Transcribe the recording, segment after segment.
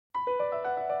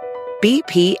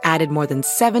BP added more than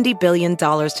 $70 billion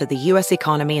to the U.S.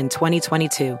 economy in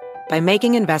 2022 by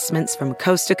making investments from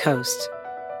coast to coast.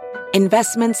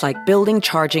 Investments like building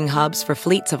charging hubs for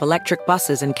fleets of electric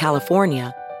buses in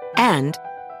California and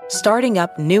starting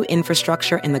up new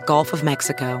infrastructure in the Gulf of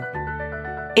Mexico.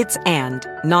 It's and,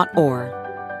 not or.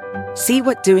 See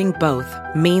what doing both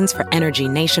means for energy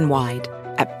nationwide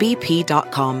at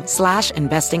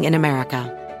bp.com/investing in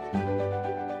America.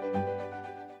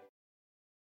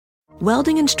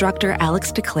 Welding instructor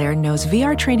Alex DeClaire knows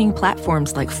VR training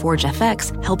platforms like Forge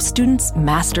FX help students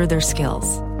master their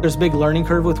skills. There's a big learning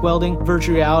curve with welding.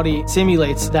 Virtual reality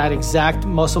simulates that exact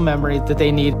muscle memory that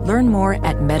they need. Learn more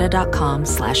at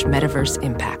meta.com/metaverse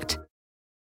impact.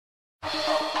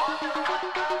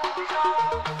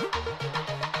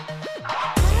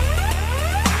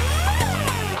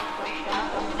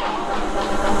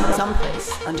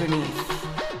 Someplace underneath.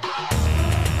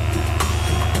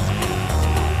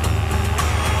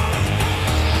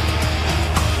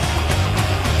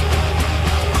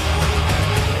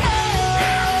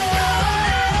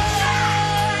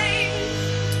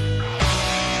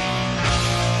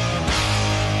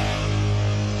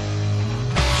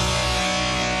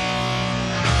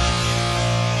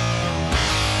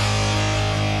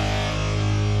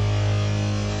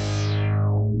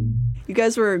 You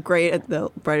guys were great at the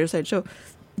Brighter Side show.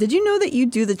 Did you know that you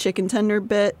do the chicken tender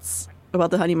bits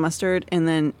about the honey mustard, and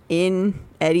then in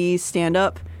Eddie's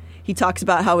stand-up, he talks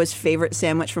about how his favorite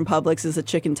sandwich from Publix is a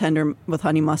chicken tender with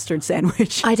honey mustard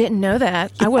sandwich. I didn't know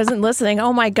that. Yeah. I wasn't listening.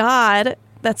 Oh my God.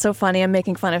 That's so funny. I'm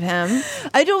making fun of him.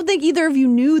 I don't think either of you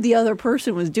knew the other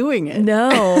person was doing it.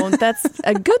 No, that's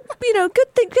a good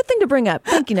thing to bring up.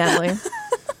 Thank you, Natalie.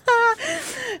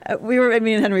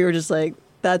 Me and Henry were just like,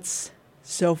 that's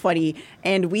so funny.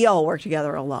 And we all work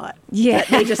together a lot. Yeah.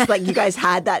 They just like, you guys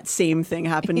had that same thing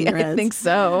happen in your heads. I think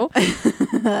so.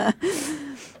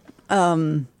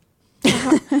 How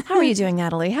are you doing,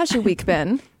 Natalie? How's your week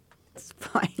been? It's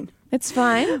fine. It's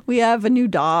fine. We have a new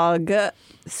dog.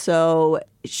 So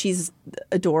she's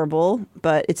adorable,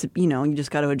 but it's, you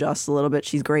just got to adjust a little bit.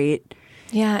 She's great.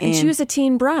 Yeah. And she was a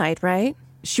teen bride, right?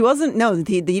 She wasn't. No,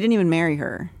 he didn't even marry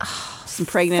her. Just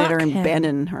impregnated her and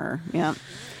abandoned her. Yeah.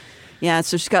 Yeah,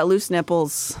 so she's got loose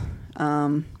nipples.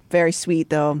 Very sweet,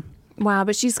 though. Wow,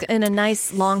 but she's in a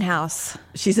nice long house.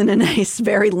 She's in a nice,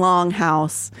 very long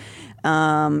house.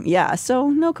 Yeah,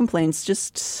 so no complaints.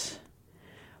 Just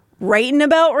writing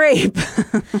about rape.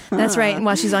 That's right,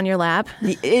 while she's on your lap.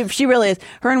 If she really is.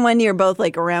 Her and Wendy are both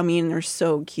like around me, and they're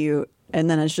so cute. And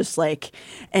then it's just like,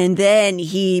 and then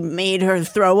he made her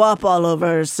throw up all over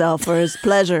herself for his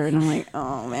pleasure. And I'm like,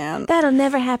 oh, man. That'll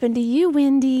never happen to you,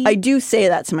 Wendy. I do say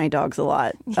that to my dogs a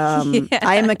lot. Yeah.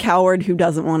 I am a coward who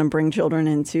doesn't want to bring children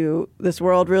into this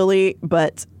world, really.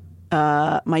 But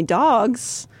my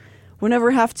dogs would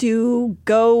never have to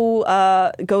go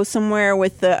somewhere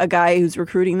with a guy who's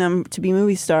recruiting them to be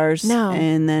movie stars. No.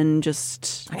 And then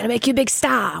just... I'm going to make you a big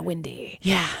star, Wendy.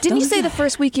 Yeah. Didn't you say the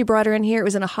first week you brought her in here, it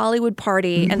was in a Hollywood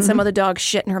party and some other dog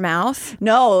shit in her mouth?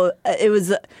 No, it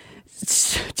was...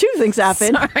 two things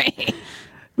happened. Sorry.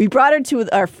 We brought her to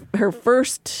her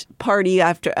first party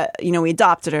after, we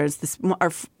adopted her. It's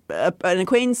an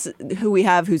acquaintance who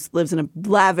lives in a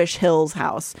lavish Hills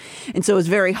house. And so it was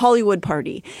a very Hollywood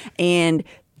party. And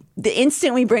the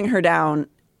instant we bring her down,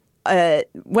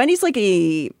 Wendy's like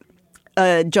a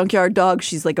junkyard dog.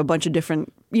 She's like a bunch of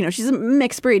different, she's a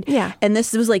mixed breed. Yeah. And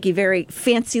this was like a very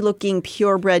fancy looking,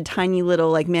 purebred, tiny little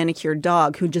like manicured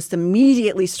dog who just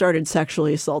immediately started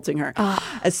sexually assaulting her.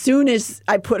 As soon as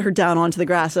I put her down onto the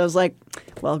grass, I was like,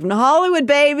 welcome to Hollywood,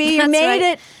 baby. You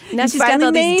made it. Now she's got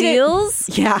all these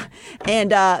deals. Yeah.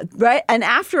 And and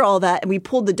after all that, we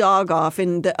pulled the dog off.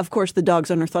 And of course, the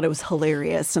dog's owner thought it was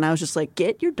hilarious. And I was just like,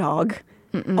 get your dog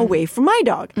away from my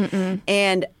dog.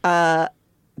 And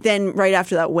then right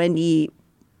after that, Wendy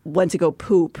went to go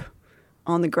poop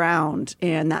on the ground.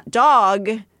 And that dog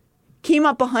came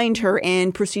up behind her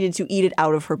and proceeded to eat it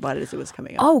out of her butt as it was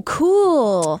coming up. Oh,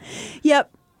 cool. Yep.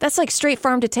 That's like straight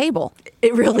farm to table.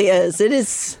 It really is. It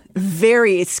is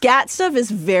scat stuff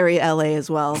is very LA as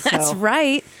well. So that's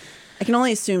right. I can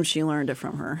only assume she learned it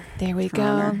from her. There we go.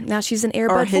 Owner. Now she's an Airbud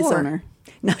 4. Or his owner.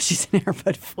 Now she's an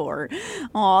Airbud 4.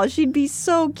 Aw, she'd be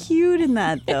so cute in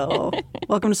that, though.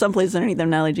 Welcome to Someplace Underneath.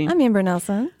 I'm Natalie Jean. I'm Amber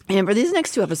Nelson. Amber, these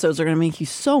next two episodes are going to make you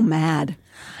so mad.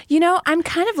 I'm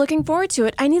kind of looking forward to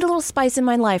it. I need a little spice in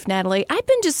my life, Natalie. I've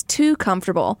been just too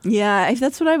comfortable. Yeah,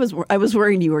 that's what I was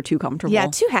worried you were too comfortable. Yeah,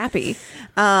 too happy.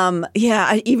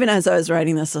 Even as I was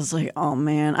writing this, I was like, oh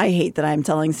man, I hate that I'm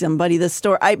telling somebody this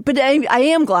story. But I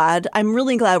am glad. I'm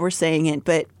really glad we're saying it,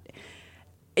 but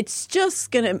it's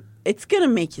just going to it's going to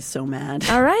make you so mad.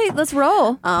 All right, let's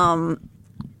roll.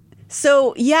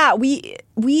 So yeah, we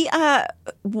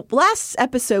last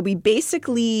episode we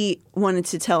basically wanted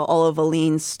to tell all of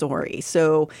Aline's story.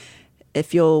 So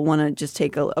if you'll want to just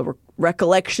take a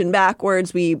recollection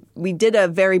backwards, we did a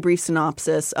very brief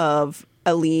synopsis of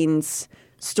Aline's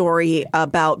story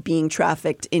about being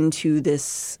trafficked into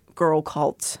this girl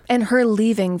cult. And her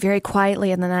leaving very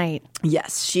quietly in the night.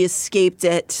 Yes, she escaped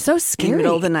it. So scary. In the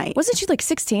middle of the night. Wasn't she like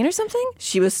 16 or something?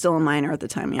 She was still a minor at the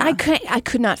time, yeah. I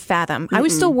could not fathom. I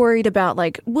was still worried about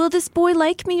like, will this boy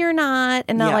like me or not?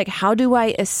 And not like, how do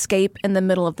I escape in the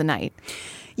middle of the night?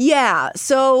 Yeah,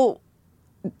 so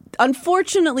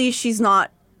unfortunately, she's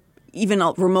not even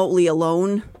remotely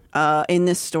alone in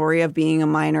this story of being a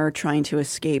minor trying to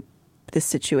escape this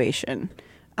situation.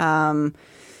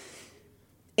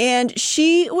 And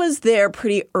she was there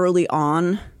pretty early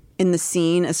on in the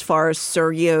scene as far as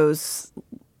Sergio's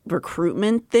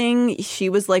recruitment thing. She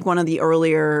was like one of the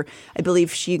earlier, I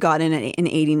believe she got in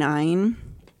 89.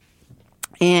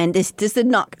 And this did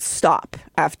not stop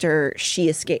after she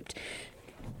escaped.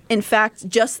 In fact,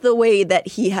 just the way that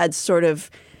he had sort of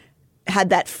had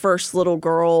that first little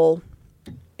girl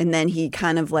and then he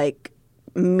kind of like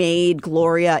made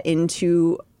Gloria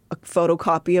into a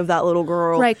photocopy of that little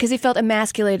girl. Right, because he felt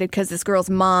emasculated because this girl's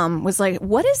mom was like,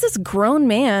 what is this grown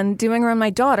man doing around my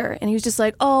daughter? And he was just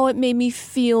like, oh, it made me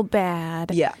feel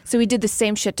bad. Yeah. So he did the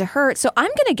same shit to her. So I'm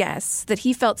going to guess that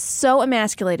he felt so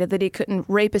emasculated that he couldn't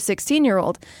rape a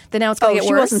 16-year-old that now it's going to get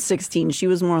worse. She wasn't 16. She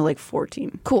was more like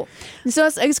 14. Cool. So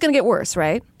it's going to get worse,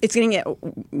 right? It's going to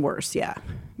get worse, yeah.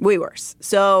 Way worse.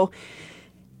 So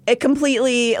it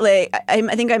completely, like, I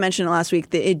think I mentioned it last week,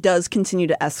 that it does continue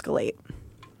to escalate.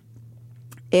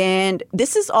 And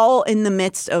this is all in the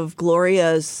midst of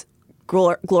Gloria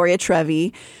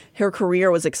Trevi. Her career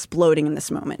was exploding in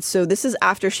this moment. So this is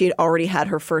after she had already had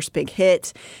her first big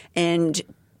hit, and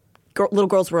little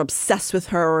girls were obsessed with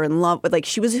her or in love with, like,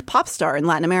 she was a pop star in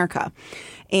Latin America.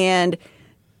 And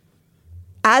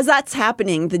as that's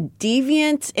happening, the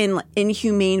deviant and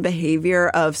inhumane behavior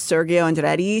of Sergio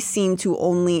Andretti seemed to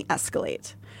only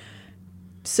escalate.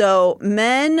 So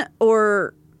men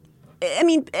or... I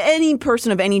mean, any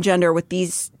person of any gender with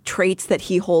these traits that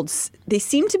he holds, they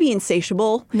seem to be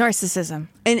insatiable. Narcissism.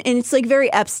 And it's like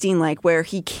very Epstein-like, where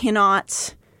he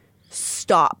cannot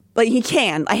stop. Like, he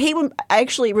can. I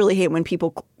actually really hate when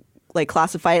people like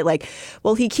classify it like,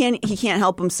 well, he can't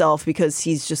help himself because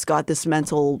he's just got this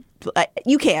mental...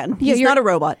 You can. Yeah, he's not a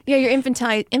robot. Yeah, you're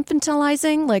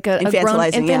infantilizing like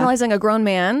a grown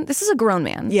man. This is a grown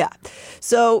man. Yeah.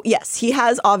 So, yes, he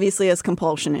has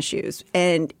compulsion issues.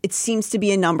 And it seems to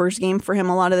be a numbers game for him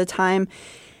a lot of the time.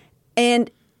 And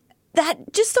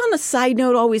that, just on a side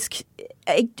note, always...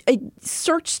 I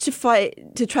searched to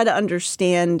try to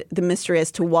understand the mystery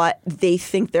as to what they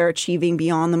think they're achieving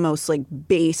beyond the most like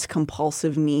base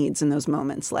compulsive needs in those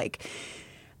moments. Like,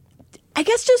 I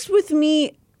guess just with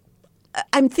me,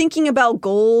 I'm thinking about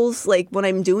goals. Like when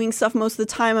I'm doing stuff most of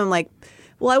the time, I'm like,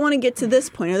 well, I want to get to this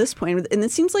point or this point. And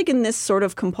it seems like in this sort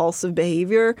of compulsive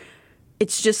behavior,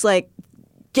 it's just like,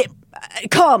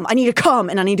 come, I need to come,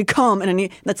 and I need to come, and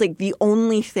that's like the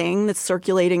only thing that's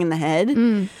circulating in the head.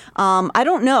 I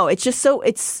don't know. It's just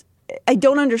I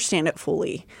don't understand it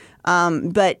fully.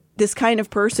 But this kind of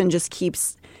person just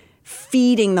keeps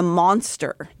feeding the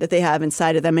monster that they have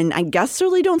inside of them. And I guess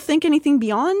really don't think anything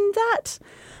beyond that.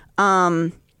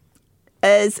 And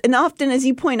often, as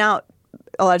you point out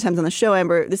a lot of times on the show,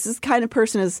 Amber, this is kind of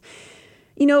person is...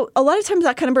 You know, a lot of times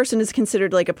that kind of person is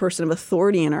considered like a person of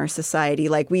authority in our society.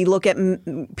 Like we look at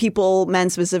people,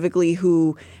 men specifically,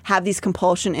 who have these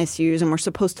compulsion issues, and we're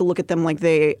supposed to look at them like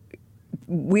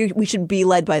we should be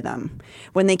led by them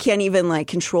when they can't even like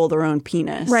control their own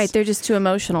penis. Right. They're just too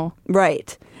emotional.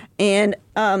 Right. And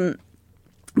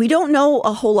we don't know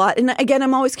a whole lot. And again,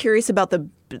 I'm always curious about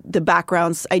the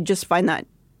backgrounds. I just find that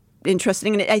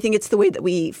interesting, and I think it's the way that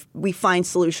we find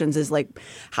solutions is like,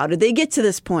 how did they get to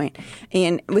this point?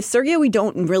 And with Sergio, we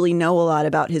don't really know a lot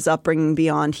about his upbringing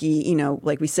beyond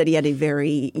like we said, he had a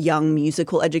very young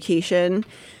musical education,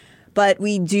 but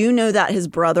we do know that his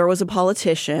brother was a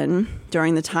politician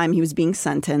during the time he was being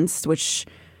sentenced, which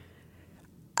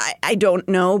I don't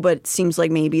know, but it seems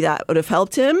like maybe that would have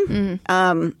helped him.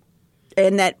 And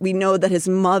that we know that his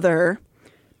mother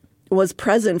was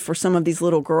present for some of these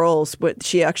little girls, but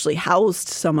she actually housed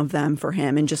some of them for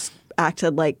him and just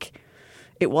acted like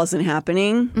it wasn't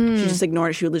happening. She just ignored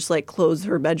it. She would just like close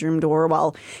her bedroom door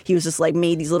while he was just like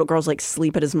made these little girls like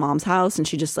sleep at his mom's house, and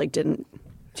she just like didn't.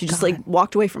 She just like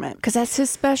walked away from it because that's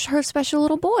her special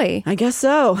little boy. I guess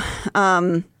so.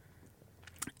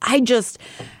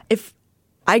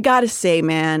 I I gotta say,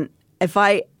 man, if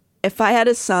I had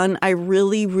a son, I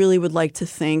really, really would like to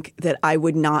think that I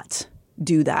would not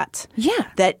do that.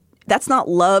 Yeah. That's not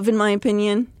love, in my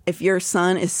opinion. If your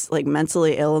son is like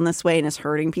mentally ill in this way and is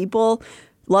hurting people,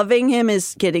 loving him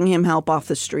is getting him help off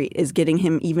the street, is getting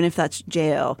him, even if that's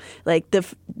jail. Like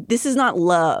this is not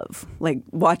love. Like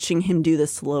watching him do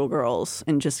this to little girls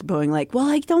and just going like, well,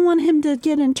 I don't want him to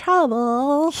get in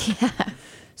trouble. Yeah.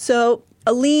 So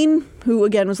Aline, who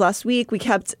again was last week,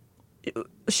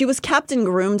 she was kept and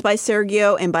groomed by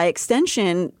Sergio, and by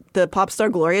extension, the pop star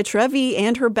Gloria Trevi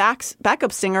and her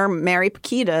backup singer Mary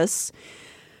Paquitas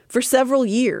for several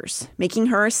years, making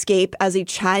her escape as a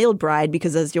child bride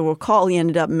because, as you'll recall, he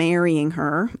ended up marrying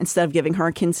her instead of giving her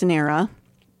a quinceanera.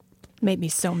 Made me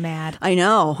so mad. I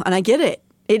know, and I get it.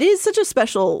 It is such a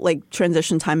special like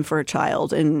transition time for a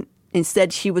child, and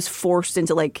instead she was forced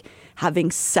into like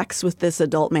having sex with this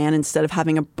adult man instead of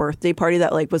having a birthday party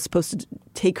that like was supposed to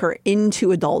take her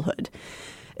into adulthood.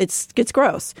 It's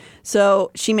gross.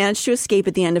 So she managed to escape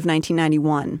at the end of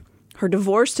 1991. Her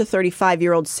divorce to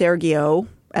 35-year-old Sergio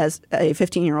as a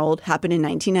 15-year-old happened in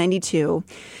 1992,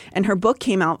 and her book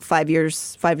came out 5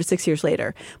 to 6 years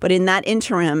later. But in that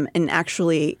interim, and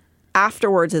actually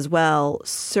afterwards as well,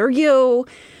 Sergio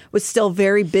was still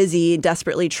very busy,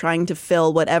 desperately trying to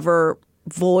fill whatever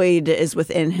void is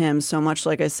within him, so much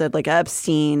like I said, like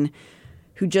Epstein,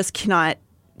 who just cannot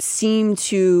seem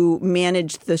to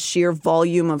manage the sheer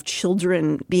volume of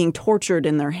children being tortured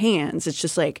in their hands. It's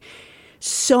just like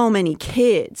so many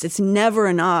kids. It's never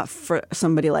enough for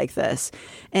somebody like this.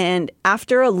 And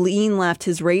after Aline left,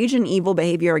 his rage and evil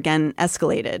behavior again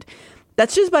escalated.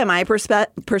 That's just by my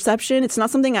perception. It's not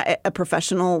something a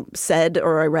professional said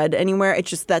or I read anywhere. It's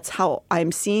just that's how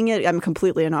I'm seeing it. I'm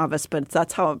completely a novice, but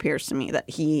that's how it appears to me, that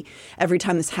every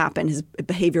time this happened, his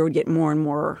behavior would get more and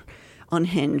more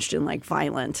unhinged and like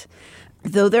violent.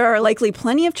 Though there are likely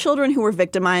plenty of children who were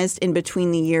victimized in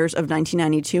between the years of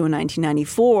 1992 and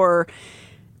 1994,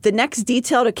 the next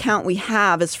detailed account we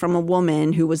have is from a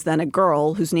woman who was then a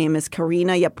girl whose name is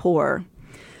Karina Yapur,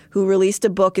 who released a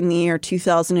book in the year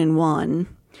 2001.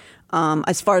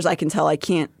 As far as I can tell, I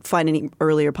can't find any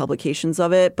earlier publications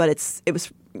of it, but it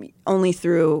was only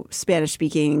through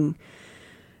Spanish-speaking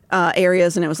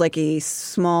areas, and it was like a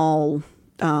small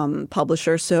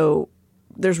publisher, so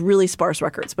there's really sparse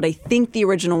records. But I think the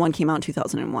original one came out in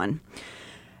 2001.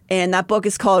 And that book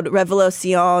is called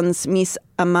Revelaciones Mis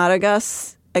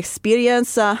Amargas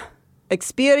Experiencias.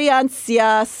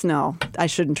 No, I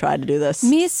shouldn't try to do this.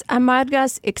 Mis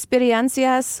amargas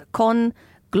experiencias con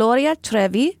Gloria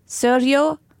Trevi,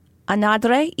 Sergio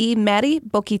Andrade y Mary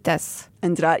Boquitas.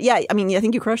 Yeah, I mean, I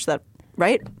think you crushed that,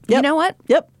 right? Yep. You know what?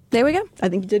 Yep. There we go. I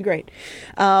think you did great.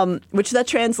 Which that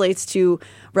translates to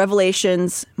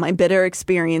Revelations, My Bitter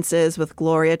Experiences with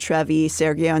Gloria Trevi,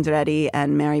 Sergio Andrade,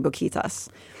 and Mary Boquitas.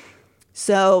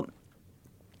 So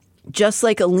just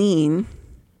like Aline,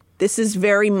 this is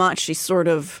very much a sort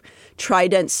of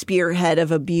trident spearhead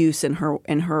of abuse in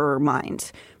her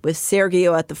mind, with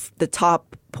Sergio at the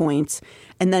top point,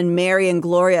 and then Mary and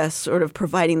Gloria sort of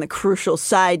providing the crucial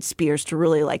side spears to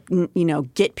really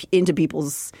get into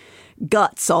people's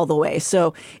guts all the way.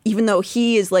 So even though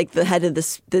he is like the head of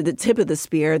the tip of the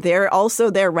spear, they're also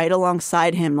there right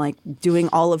alongside him, like doing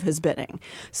all of his bidding.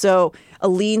 So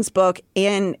Aline's book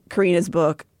and Karina's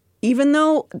book, even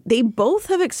though they both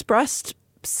have expressed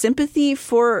sympathy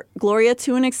for Gloria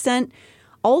to an extent,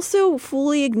 also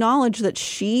fully acknowledge that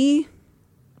she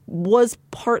was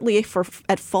partly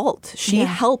at fault. She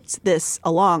helped this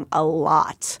along a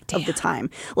lot of the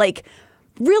time, like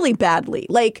really badly,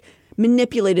 like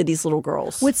manipulated these little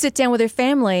girls. Would sit down with her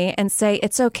family and say,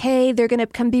 it's okay, they're going to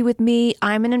come be with me.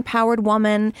 I'm an empowered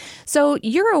woman. So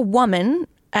you're a woman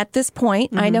at this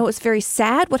point. Mm-hmm. I know it's very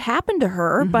sad what happened to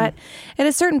her, but at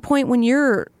a certain point when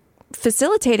you're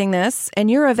facilitating this and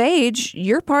you're of age,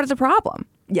 you're part of the problem.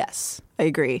 Yes, I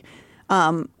agree.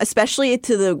 Especially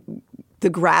to the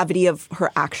gravity of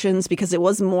her actions, because it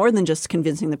was more than just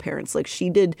convincing the parents. Like she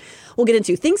did, we'll get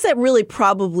into things that really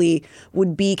probably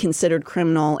would be considered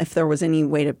criminal if there was any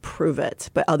way to prove it,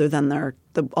 but other than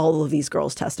all of these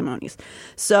girls' testimonies.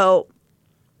 So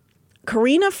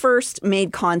Karina first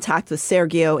made contact with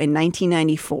Sergio in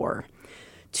 1994,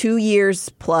 2 years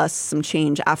plus some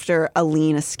change after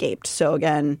Aline escaped. So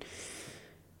again,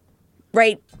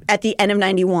 right at the end of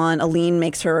 91, Aline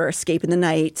makes her escape in the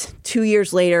night. 2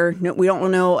 years later, we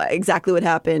don't know exactly what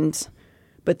happened.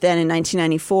 But then in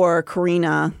 1994,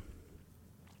 Karina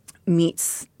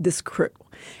meets this crew.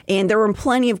 And there were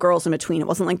plenty of girls in between. It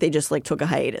wasn't like they just took a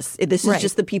hiatus. This is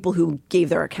just the people who gave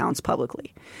their accounts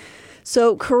publicly.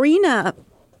 So Karina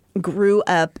grew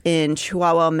up in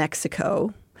Chihuahua,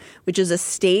 Mexico, which is a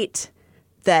state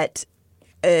that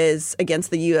is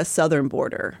against the U.S. southern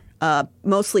border,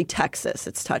 mostly Texas.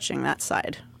 It's touching that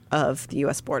side of the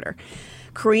U.S. border.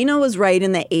 Karina was right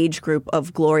in the age group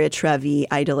of Gloria Trevi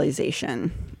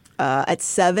idolization. At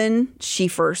 7, she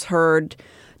first heard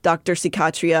Dr.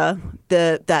 Psychiatria,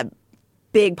 that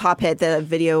big pop hit, the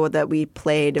video that we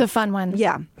played. The fun one.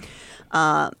 Yeah.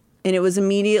 And it was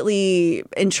immediately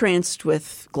entranced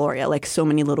with Gloria, like so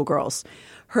many little girls.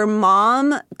 Her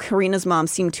mom, Karina's mom,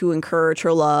 seemed to encourage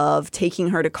her love, taking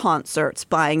her to concerts,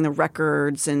 buying the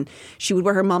records, and she would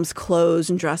wear her mom's clothes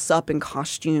and dress up in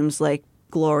costumes like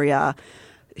Gloria.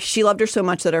 She loved her so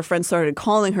much that her friends started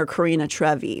calling her Karina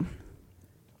Trevi.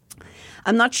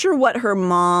 I'm not sure what her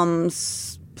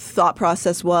mom's thought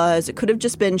process was. It could have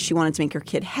just been she wanted to make her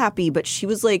kid happy, but she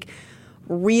was like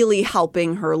really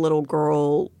helping her little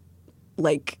girl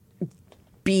like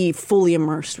be fully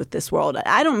immersed with this world.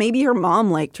 Maybe her mom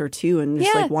liked her too and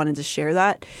just like wanted to share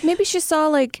that. Maybe she saw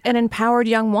like an empowered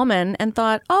young woman and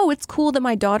thought, oh, it's cool that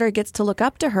my daughter gets to look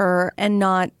up to her and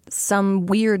not some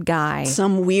weird guy.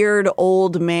 Some weird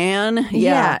old man.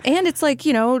 Yeah. And it's like,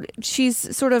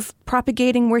 she's sort of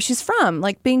propagating where she's from,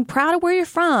 like being proud of where you're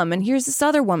from. And here's this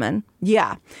other woman.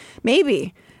 Yeah,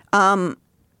 maybe. But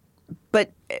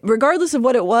regardless of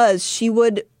what it was, she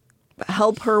would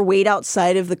help her wait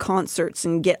outside of the concerts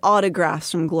and get autographs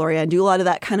from Gloria and do a lot of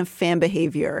that kind of fan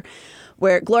behavior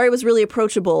where Gloria was really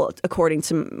approachable, according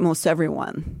to most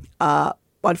everyone.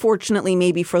 Unfortunately,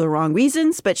 maybe for the wrong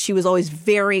reasons, but she was always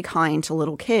very kind to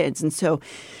little kids. And so,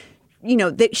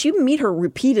 she would meet her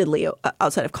repeatedly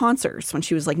outside of concerts when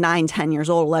she was like 9, 10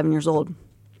 years old, 11 years old.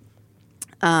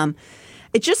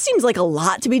 It just seems like a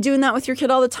lot to be doing that with your kid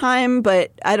all the time,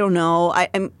 but I don't know.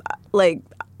 I'm like...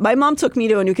 My mom took me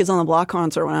to a New Kids on the Block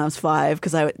concert when I was 5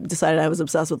 because I decided I was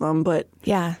obsessed with them. But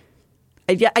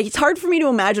it's hard for me to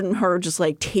imagine her just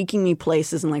like taking me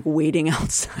places and like waiting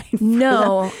outside.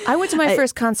 No, I went to my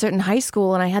first concert in high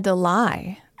school and I had to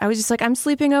lie. I was just like, I'm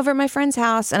sleeping over at my friend's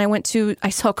house, and I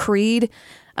saw Creed.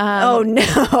 Oh no!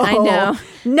 I know.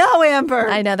 No, Amber.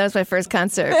 I know, that was my first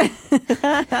concert.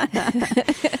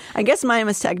 I guess mine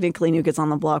was technically New Kids on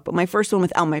the Block, but my first one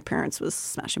without my parents was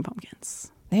Smashing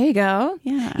Pumpkins. There you go.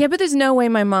 Yeah, but there's no way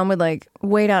my mom would like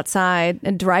wait outside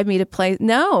and drive me to play.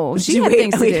 No, she had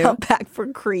things to do. Out back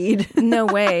for Creed. No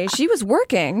way. She was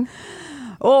working.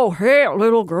 Oh, hey,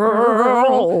 little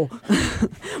girl.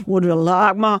 Would you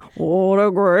like my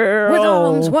autograph? With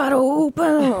arms wide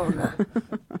open.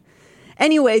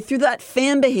 Anyway, through that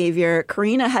fan behavior,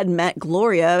 Karina had met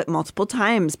Gloria multiple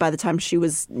times by the time she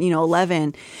was,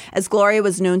 11, as Gloria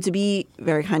was known to be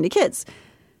very kind to kids.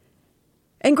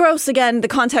 And gross, again, the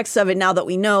context of it, now that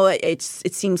we know it,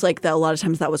 it seems like that a lot of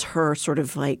times that was her sort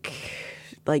of like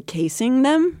casing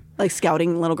them, like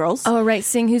scouting little girls. Oh, right.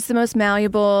 Seeing who's the most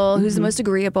malleable, who's the most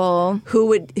agreeable.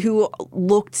 Who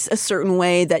looked a certain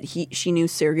way that she knew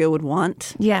Sergio would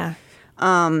want. Yeah.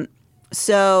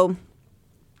 So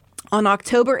on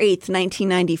October 8th,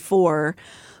 1994,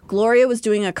 Gloria was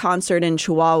doing a concert in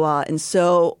Chihuahua. And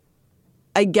so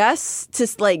I guess to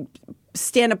like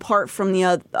stand apart from the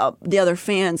other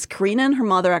fans, Karina and her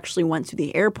mother actually went to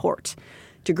the airport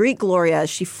to greet Gloria as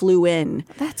she flew in.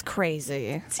 That's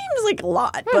crazy. Seems like a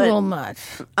lot, but a little much.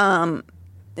 And,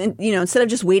 instead of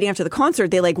just waiting after the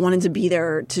concert, they like wanted to be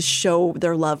there to show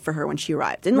their love for her when she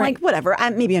arrived. And like whatever,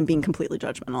 maybe I'm being completely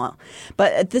judgmental,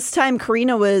 but at this time,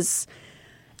 Karina was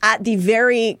at the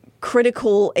very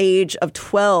critical age of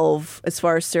 12 as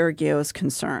far as Sergio is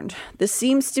concerned. This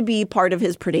seems to be part of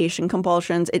his predation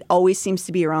compulsions. It always seems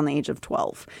to be around the age of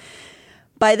 12.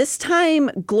 By this time,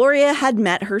 Gloria had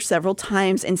met her several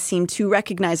times and seemed to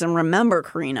recognize and remember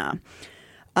Karina.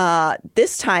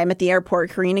 This time at the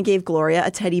airport, Karina gave Gloria a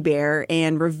teddy bear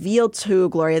and revealed to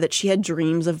Gloria that she had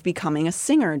dreams of becoming a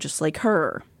singer just like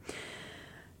her.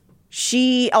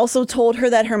 She also told her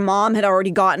that her mom had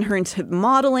already gotten her into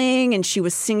modeling and she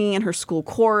was singing in her school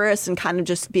chorus and kind of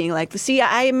just being like, see,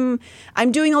 I'm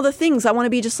doing all the things. I want to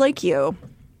be just like you.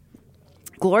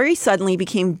 Gloria suddenly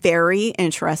became very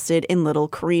interested in little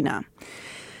Karina.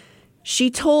 She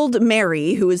told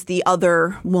Mary, who is the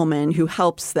other woman who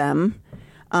helps them,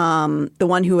 the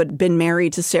one who had been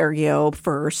married to Sergio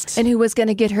first. And who was going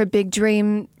to get her big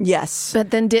dream. Yes. But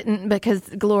then didn't because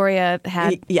Gloria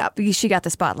had, she got the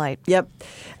spotlight. Yep.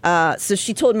 So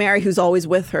she told Mary, who's always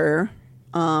with her,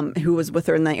 who was with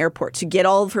her in the airport, to get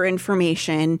all of her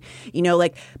information,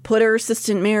 like put her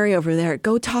assistant Mary over there,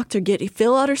 go talk to her,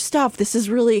 fill out her stuff. This is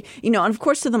really, and of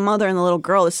course to the mother and the little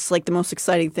girl, this is like the most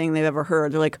exciting thing they've ever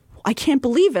heard. They're like, I can't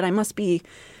believe it. I must be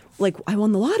like, I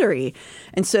won the lottery.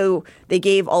 And so they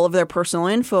gave all of their personal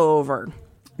info over.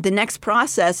 The next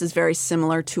process is very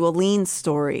similar to Aline's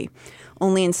story,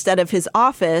 only instead of his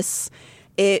office,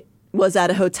 it was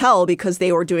at a hotel because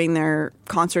they were doing their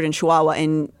concert in Chihuahua,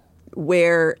 and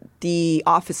where the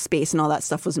office space and all that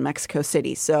stuff was in Mexico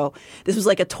City. So this was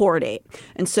like a tour date.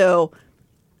 And so,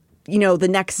 the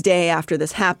next day after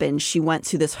this happened, she went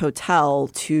to this hotel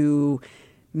to,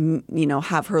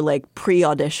 have her like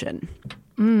pre-audition.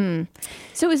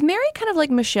 So is Mary kind of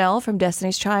like Michelle from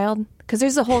Destiny's Child? Because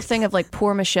there's a whole thing of like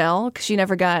poor Michelle because she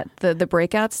never got the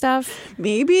breakout stuff.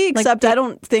 Maybe, except I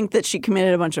don't think that she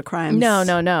committed a bunch of crimes.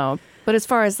 No. But as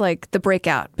far as like the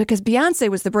breakout, because Beyonce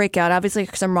was the breakout, obviously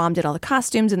because her mom did all the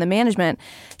costumes and the management.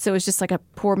 So it was just like a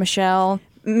poor Michelle.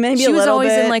 Maybe she was always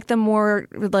bit. in like the more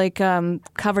like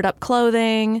covered up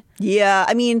clothing. Yeah,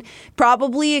 I mean,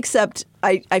 probably, except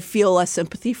I feel less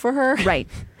sympathy for her. Right.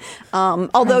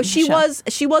 Although she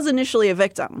was initially a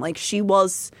victim. Like she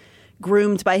was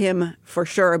groomed by him for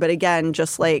sure. But again,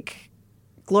 just like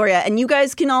Gloria, and you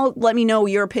guys can all let me know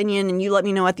your opinion, and you let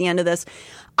me know at the end of this.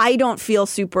 I don't feel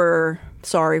super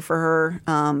sorry for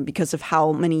her because of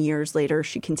how many years later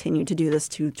she continued to do this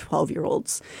to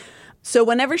 12-year-olds. So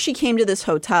whenever she came to this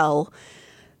hotel,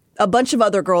 a bunch of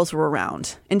other girls were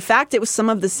around. In fact, it was some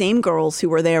of the same girls who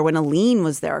were there when Aline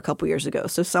was there a couple years ago.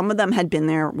 So some of them had been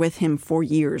there with him for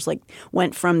years, like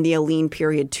went from the Aline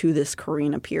period to this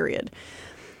Karina period.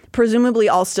 Presumably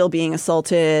all still being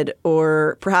assaulted,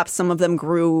 or perhaps some of them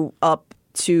grew up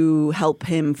to help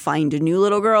him find new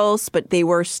little girls, but they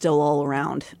were still all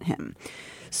around him.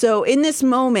 So in this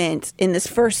moment, in this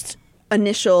first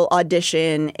initial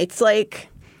audition, it's like,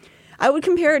 I would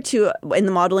compare it to, in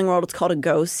the modeling world, it's called a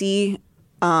go-see.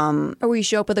 Or where you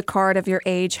show up with a card of your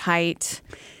age, height,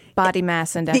 body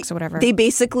mass index, or whatever. They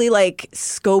basically like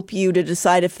scope you to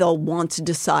decide if they'll want to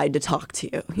decide to talk to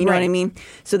you. You know what I mean?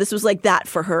 So this was like that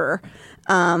for her.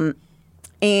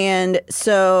 And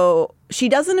so she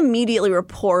doesn't immediately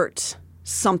report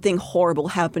something horrible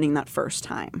happening that first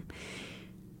time.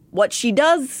 What she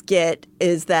does get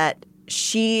is that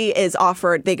she is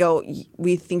offered, they go,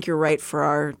 we think you're right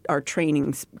for our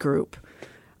training group.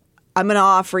 I'm going to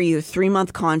offer you a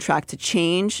 3-month contract to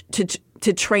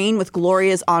train with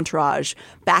Gloria's entourage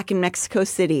back in Mexico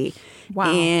City.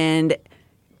 Wow. And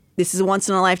this is a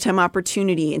once-in-a-lifetime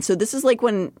opportunity. And so this is like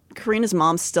when Karina's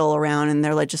mom's still around, and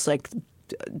they're like just like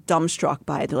dumbstruck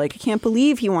by it. They're like, I can't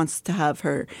believe he wants to have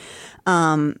her.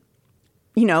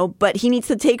 But he needs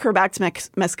to take her back to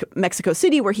Mexico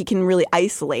City where he can really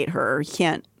isolate her. He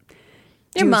can't.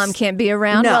 Your mom can't be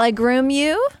around while I groom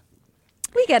you.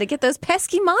 We got to get those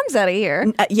pesky moms out of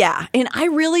here. Yeah. And I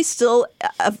really still,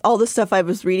 of all the stuff I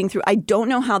was reading through, I don't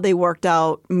know how they worked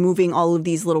out moving all of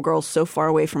these little girls so far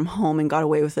away from home and got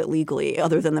away with it legally,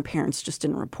 other than the parents just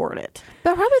didn't report it.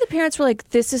 But probably the parents were like,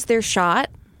 this is their shot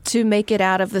to make it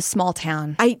out of the small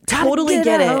town. I totally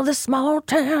get it. Out of the small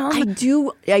town.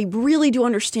 I really do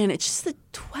understand. It's just that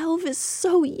 12 is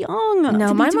so young.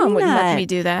 No, my mom wouldn't let me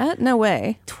do that. No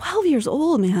way. 12 years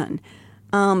old, man.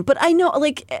 But I know,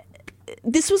 like,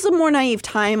 this was a more naive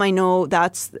time. I know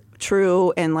that's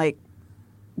true. And, like,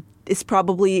 it's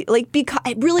probably, like, because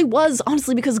it really was,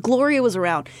 honestly, because Gloria was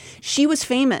around. She was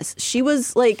famous. She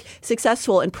was, like,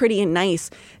 successful and pretty and nice.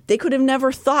 They could have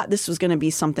never thought this was going to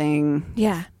be something.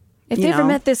 Yeah. If they ever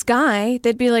met this guy,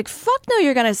 they'd be like, fuck no,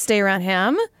 you're going to stay around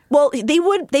him. Well,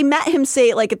 they met him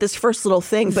say it like at this first little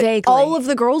thing, but Vaguely. all of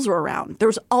the girls were around.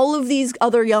 There's all of these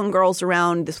other young girls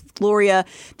around, this Gloria.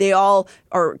 They all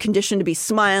are conditioned to be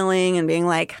smiling and being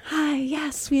like, hi,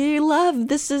 yes, we love,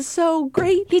 this is so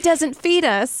great. He doesn't feed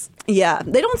us. Yeah,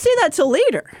 they don't say that till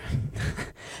later.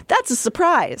 That's a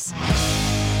surprise.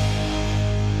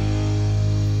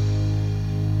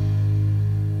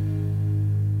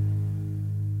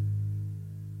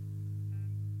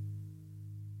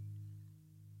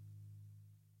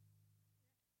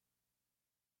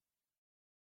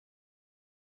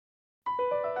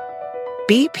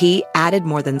 BP added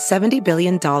more than $70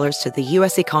 billion to the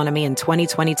U.S. economy in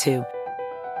 2022.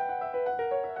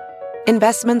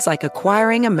 Investments like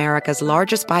acquiring America's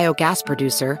largest biogas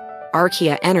producer,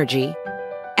 Archaea Energy,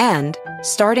 and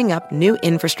starting up new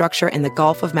infrastructure in the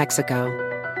Gulf of Mexico.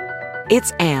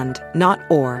 It's and, not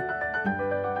or.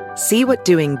 See what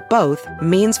doing both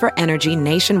means for energy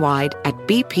nationwide at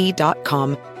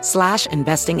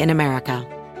bp.com/investing in America.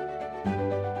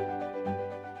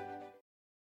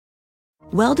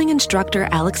 Welding instructor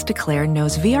Alex DeClaire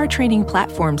knows VR training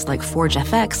platforms like Forge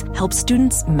FX help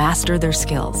students master their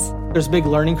skills. There's a big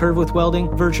learning curve with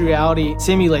welding. Virtual reality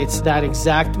simulates that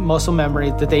exact muscle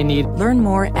memory that they need. Learn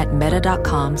more at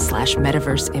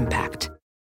meta.com/metaverseimpact.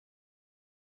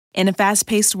 In a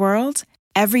fast-paced world,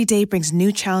 every day brings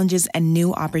new challenges and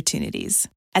new opportunities.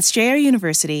 At Strayer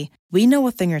University, we know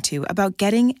a thing or two about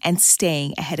getting and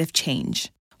staying ahead of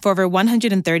change. For over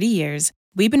 130 years,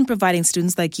 we've been providing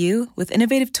students like you with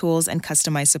innovative tools and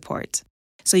customized support,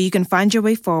 so you can find your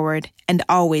way forward and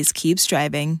always keep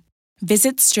striving.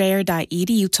 Visit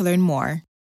strayer.edu to learn more.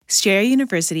 Strayer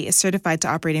University is certified to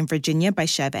operate in Virginia by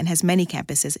Chev and has many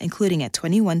campuses, including at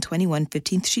 2121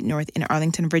 15th Street North in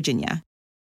Arlington, Virginia.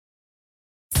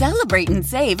 Celebrate and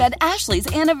save at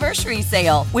Ashley's Anniversary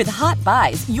Sale. With Hot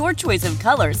Buys, your choice of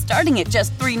colors starting at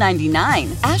just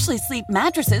 $3.99. Ashley Sleep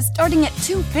mattresses starting at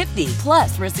 $2.50.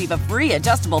 Plus, receive a free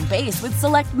adjustable base with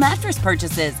select mattress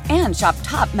purchases. And shop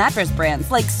top mattress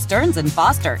brands like Stearns &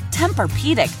 Foster,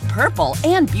 Tempur-Pedic, Purple,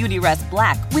 and Beautyrest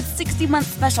Black with 60-month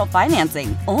special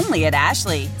financing. Only at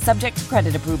Ashley. Subject to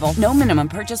credit approval. No minimum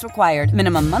purchase required.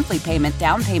 Minimum monthly payment,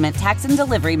 down payment, tax, and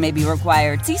delivery may be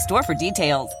required. See store for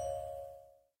details.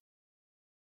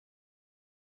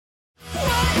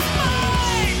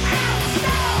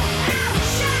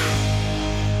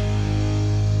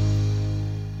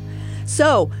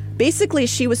 So basically,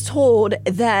 she was told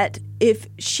that if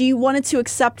she wanted to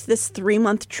accept this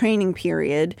 3-month training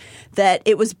period, that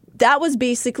was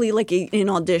basically like an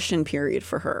audition period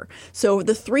for her. So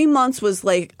the 3 months was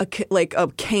like a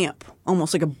camp,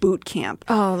 almost like a boot camp.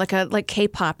 Oh, like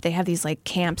K-pop. They have these like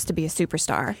camps to be a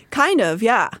superstar. Kind of,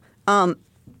 yeah. I'm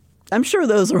sure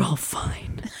those are all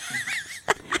fine.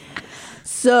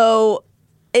 So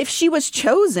if she was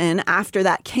chosen after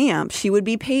that camp, she would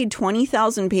be paid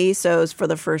 20,000 pesos for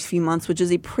the first few months, which is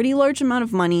a pretty large amount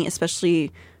of money,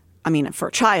 especially, for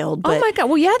a child. But, oh my God.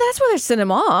 Well, yeah, that's why they're sending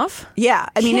him off. Yeah.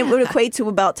 It would equate to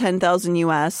about 10,000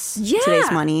 US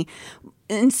today's money.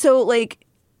 And so,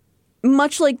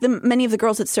 much like many of the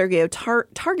girls that Sergio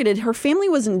targeted, her family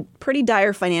was in pretty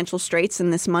dire financial straits,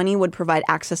 and this money would provide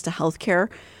access to health care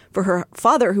for her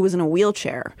father, who was in a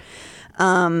wheelchair.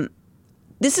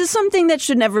 This is something that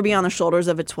should never be on the shoulders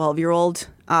of a 12-year-old.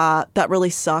 That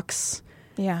really sucks.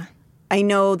 Yeah. I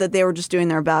know that they were just doing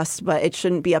their best, but it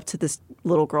shouldn't be up to this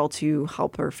little girl to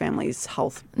help her family's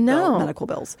medical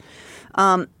bills.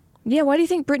 Yeah, why do you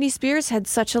think Britney Spears had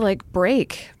such a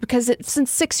break? Because since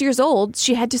 6 years old,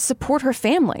 she had to support her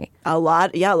family. A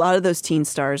lot of those teen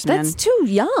stars, man. That's too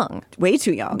young. Way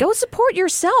too young. Go support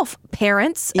yourself,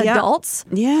 parents, adults.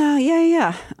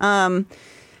 Yeah.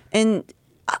 And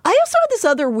I also had this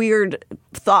other weird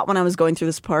thought when I was going through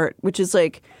this part, which is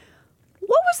what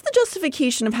was the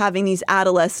justification of having these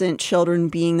adolescent children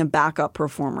being the backup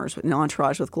performers with an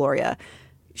entourage with Gloria?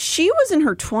 She was in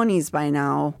her 20s by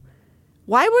now.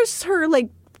 Why was her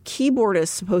keyboardist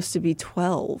supposed to be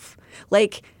 12?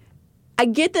 I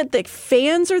get that the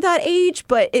fans are that age,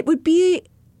 but it would be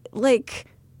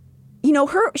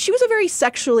she was a very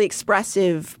sexually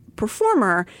expressive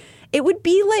performer. It would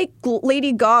be like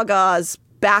Lady Gaga's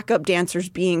backup dancers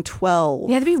being 12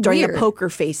 during weird. the poker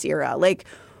face era.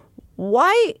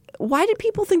 Why did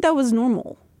people think that was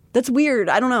normal? That's weird.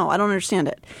 I don't know. I don't understand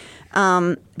it.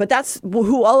 But that's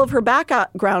who all of her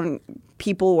background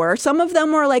people were. Some of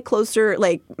them were closer,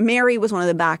 Mary was one of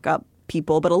the backup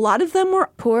people, but a lot of them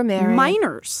were poor Mary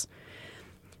minors.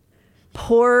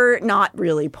 Not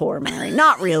really poor Mary.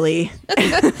 Not really.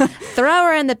 Throw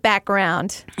her in the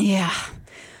background. Yeah.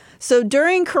 So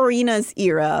during Karina's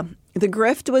era, the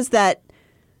grift was that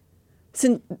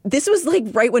this was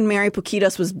right when Mary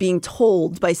Poquitas was being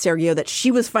told by Sergio that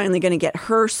she was finally going to get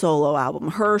her solo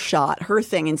album, her shot, her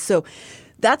thing. And so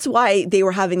that's why they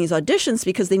were having these auditions,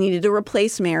 because they needed to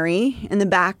replace Mary in the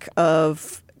back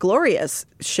of Gloria's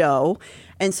show.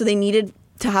 And so they needed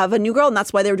to have a new girl. And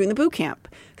that's why they were doing the boot camp,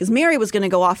 because Mary was going to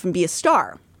go off and be a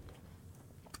star,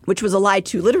 which was a lie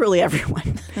to literally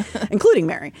everyone, including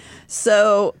Mary.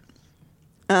 So,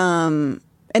 and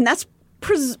that's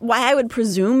why I would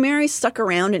presume Mary stuck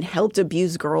around and helped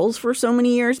abuse girls for so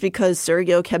many years, because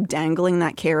Sergio kept dangling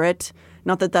that carrot.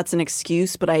 Not that that's an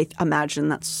excuse, but I imagine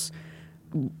that's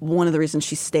one of the reasons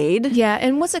she stayed. Yeah,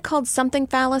 and what's it called? Something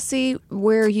fallacy,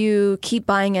 where you keep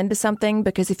buying into something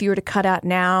because if you were to cut out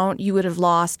now, you would have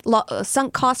lost.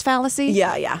 Sunk cost fallacy?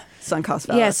 Yeah. Sunk cost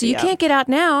fallacy. Yeah, so you can't get out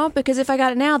now, because if I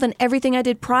got it now, then everything I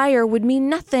did prior would mean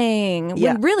nothing.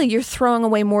 Yeah. When really you're throwing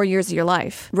away more years of your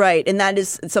life. Right, and that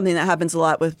is something that happens a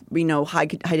lot with, high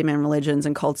demand religions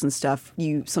and cults and stuff.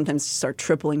 You sometimes start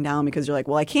tripling down because you're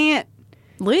well, I can't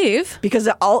leave. Because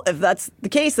if that's the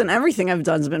case, then everything I've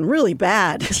done has been really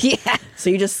bad. Yeah. So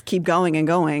you just keep going and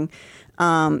going.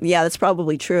 Yeah, that's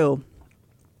probably true.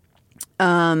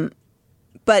 But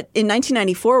in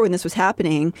 1994, when this was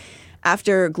happening,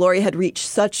 after Gloria had reached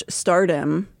such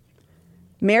stardom,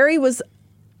 Mary was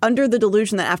under the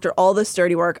delusion that after all this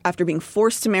dirty work, after being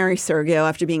forced to marry Sergio,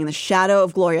 after being in the shadow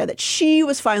of Gloria, that she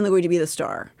was finally going to be the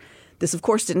star. This, of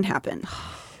course, didn't happen.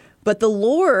 But the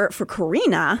lure for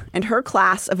Karina and her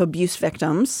class of abuse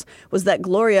victims was that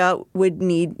Gloria would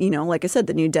need, like I said,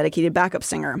 the new dedicated backup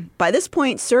singer. By this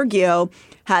point, Sergio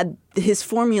had his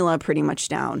formula pretty much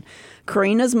down.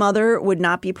 Karina's mother would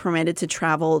not be permitted to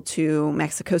travel to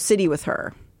Mexico City with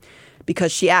her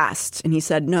because she asked. And he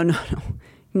said, no,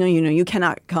 you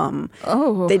cannot come.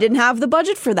 Oh. They didn't have the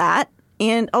budget for that.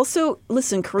 And also,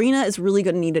 listen, Karina is really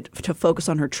going to need to focus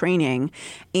on her training,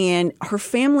 and her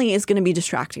family is going to be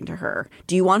distracting to her.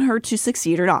 Do you want her to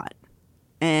succeed or not?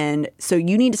 And so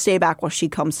you need to stay back while she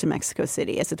comes to Mexico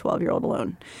City as a 12-year-old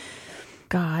alone.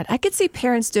 God, I could see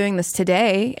parents doing this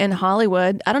today in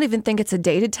Hollywood. I don't even think it's a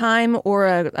dated time or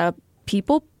a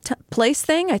people place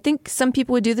thing. I think some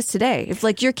people would do this today. If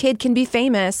like your kid can be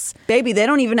famous. Baby, they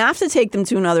don't even have to take them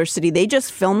to another city. They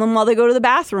just film them while they go to the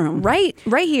bathroom. Right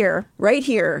here. Right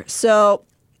here. So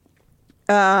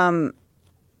he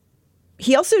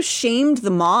also shamed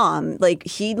the mom. Like,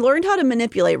 he learned how to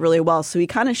manipulate really well. So he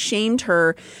kind of shamed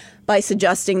her by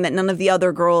suggesting that none of the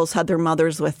other girls had their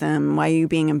mothers with them. Why are you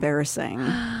being embarrassing?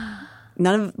 I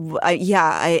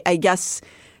guess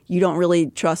you don't really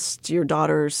trust your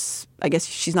daughters. I guess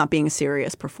she's not being a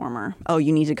serious performer. Oh,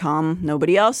 you need to come.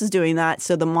 Nobody else is doing that.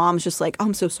 So the mom's just like, oh,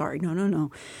 I'm so sorry.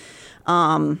 No.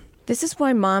 This is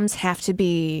why moms have to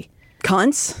be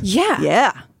cunts.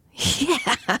 Yeah.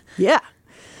 Yeah.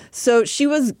 So she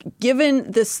was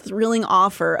given this thrilling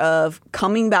offer of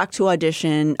coming back to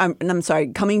audition.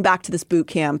 Coming back to this boot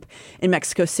camp in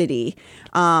Mexico City.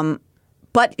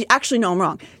 But actually, no, I'm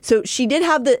wrong. So she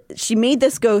made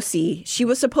this go-see. She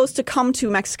was supposed to come to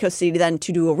Mexico City then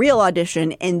to do a real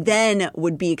audition and then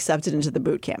would be accepted into the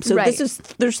boot camp. So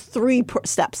there's three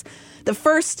steps. The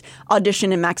first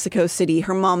audition in Mexico City,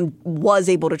 her mom was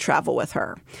able to travel with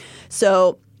her.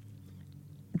 So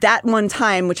that one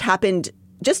time, which happened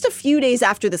just a few days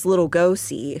after this little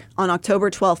go-see, on October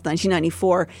 12th,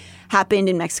 1994, happened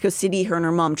in Mexico City. Her and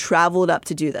her mom traveled up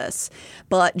to do this.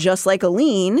 But just like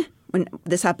Aline, when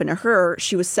this happened to her,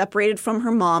 she was separated from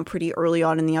her mom pretty early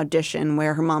on in the audition,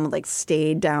 where her mom like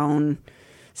stayed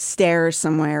downstairs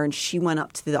somewhere and she went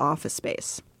up to the office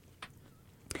space.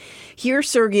 Here,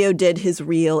 Sergio did his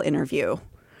real interview.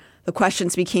 The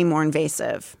questions became more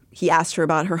invasive. He asked her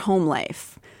about her home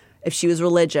life, if she was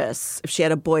religious, if she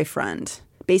had a boyfriend,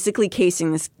 basically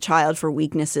casing this child for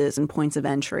weaknesses and points of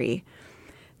entry.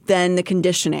 Then the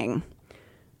conditioning.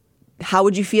 How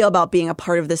would you feel about being a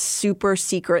part of this super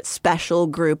secret special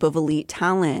group of elite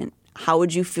talent? How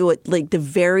would you feel like the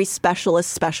very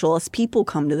specialist people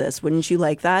come to this? Wouldn't you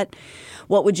like that?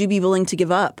 What would you be willing to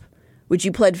give up? Would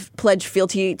you pledge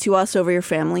fealty to us over your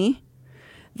family?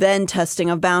 Then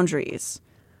testing of boundaries.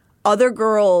 Other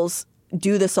girls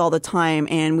do this all the time,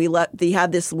 and they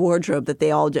have this wardrobe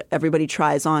that everybody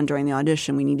tries on during the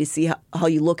audition. We need to see how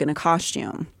you look in a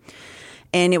costume.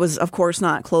 And it was, of course,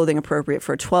 not clothing appropriate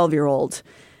for a 12-year-old.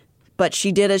 But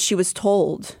she did as she was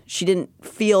told. She didn't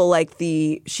feel like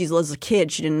she was a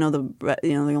kid. She didn't know the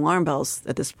alarm bells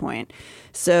at this point.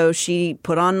 So she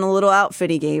put on the little outfit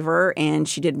he gave her, and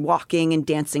she did walking and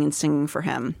dancing and singing for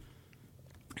him.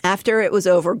 After it was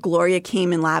over, Gloria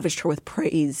came and lavished her with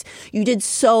praise. You did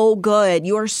so good.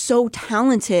 You are so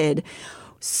talented.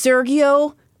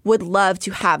 Sergio would love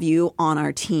to have you on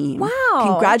our team.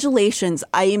 Wow. Congratulations.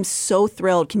 I am so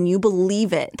thrilled. Can you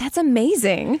believe it? That's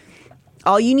amazing.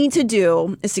 All you need to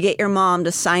do is to get your mom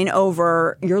to sign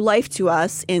over your life to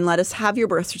us and let us have your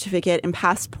birth certificate and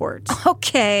passport.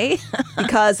 Okay.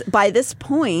 Because by this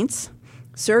point,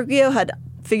 Sergio had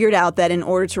figured out that in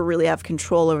order to really have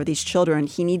control over these children,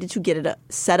 he needed to get it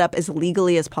set up as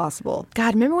legally as possible.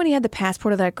 God, remember when he had the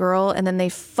passport of that girl and then they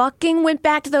fucking went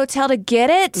back to the hotel to get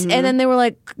it? Mm-hmm. And then they were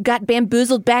like, got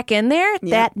bamboozled back in there? Yeah.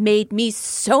 That made me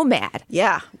so mad.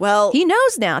 Yeah, well. He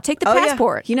knows now. Take the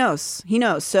passport. Yeah. He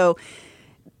knows. So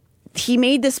he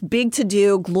made this big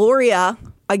to-do. Gloria,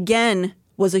 again,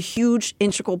 was a huge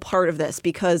integral part of this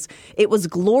because it was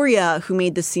Gloria who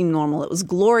made this seem normal. It was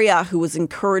Gloria who was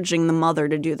encouraging the mother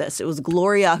to do this. It was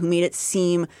Gloria who made it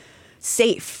seem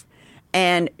safe.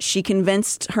 And she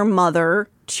convinced her mother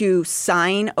to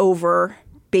sign over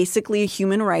basically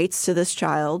human rights to this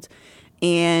child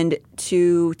and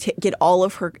to get all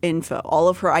of her info, all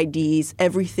of her IDs.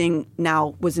 Everything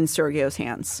now was in Sergio's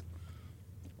hands.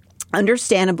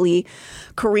 Understandably,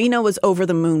 Karina was over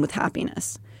the moon with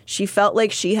happiness. She felt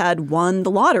like she had won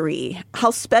the lottery.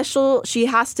 How special she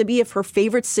has to be if her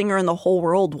favorite singer in the whole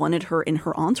world wanted her in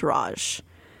her entourage.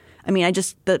 I mean,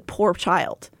 the poor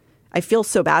child. I feel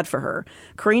so bad for her.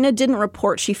 Karina didn't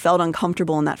report she felt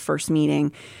uncomfortable in that first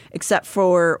meeting, except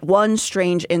for one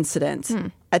strange incident.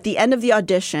 At the end of the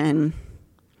audition,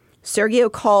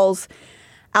 Sergio calls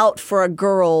out for a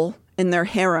girl in their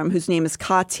harem whose name is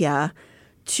Katya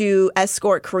to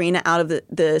escort Karina out of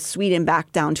the suite and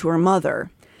back down to her mother.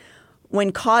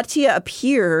 When Katya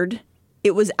appeared,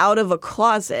 it was out of a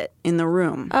closet in the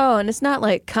room. Oh, and it's not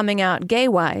like coming out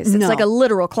gay-wise. It's like a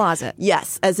literal closet.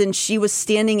 Yes, as in she was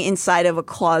standing inside of a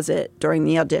closet during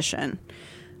the audition.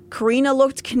 Karina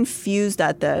looked confused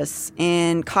at this,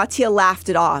 and Katya laughed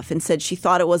it off and said she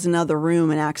thought it was another room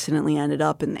and accidentally ended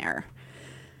up in there.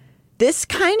 This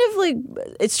kind of like,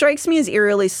 it strikes me as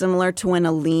eerily similar to when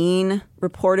Aline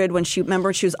reported when she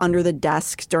was under the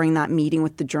desk during that meeting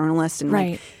with the journalist. And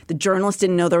like, the journalist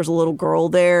didn't know there was a little girl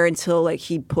there until like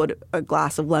he put a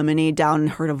glass of lemonade down and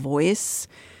heard a voice.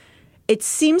 It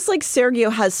seems like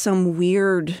Sergio has some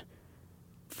weird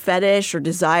fetish or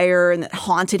desire and that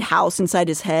haunted house inside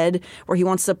his head where he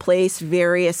wants to place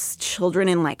various children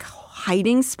in like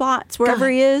hiding spots wherever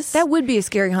he is. That would be a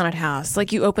scary haunted house.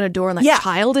 Like you open a door and that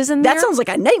child is in there. That sounds like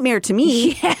a nightmare to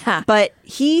me. Yeah. But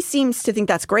he seems to think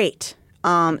that's great.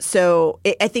 So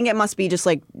I think it must be just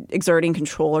like exerting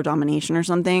control or domination or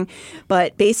something.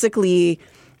 But basically,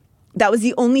 that was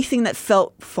the only thing that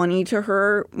felt funny to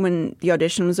her when the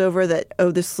audition was over, that,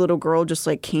 oh, this little girl just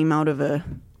like came out of a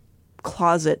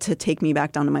closet to take me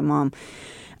back down to my mom.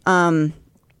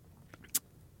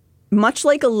 Much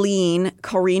like Aline,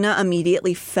 Karina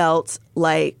immediately felt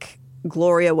like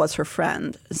Gloria was her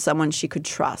friend, someone she could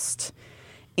trust.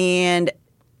 And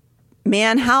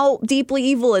man, how deeply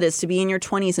evil it is to be in your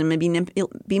 20s and maybe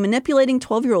be manipulating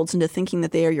 12-year-olds into thinking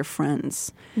that they are your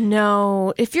friends.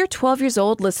 No. If you're 12 years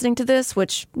old listening to this,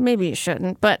 which maybe you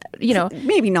shouldn't, but, you know.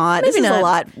 Maybe not. This is a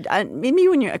lot. Maybe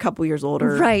when you're a couple years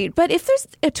older. Right. But if there's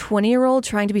a 20-year-old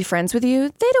trying to be friends with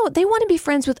you, they want to be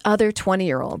friends with other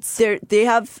 20-year-olds. They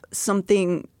have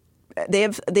something. They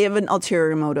have an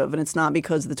ulterior motive, and it's not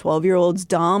because the 12-year-old's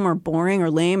dumb or boring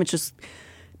or lame. It's just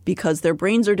because their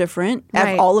brains are different.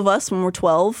 Right. All of us when we're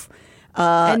 12.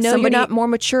 And no, you're not more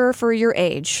mature for your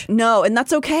age. No, and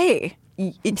that's okay.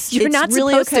 You're not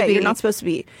really supposed okay. to be. You're not supposed to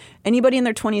be. Anybody in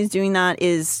their 20s doing that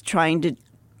is trying to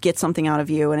get something out of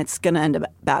you, and it's going to end up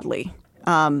badly.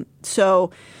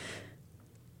 So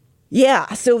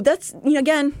that's,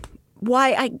 again,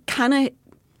 why I kind of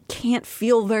can't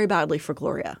feel very badly for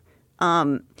Gloria.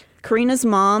 Karina's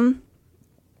mom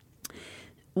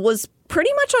was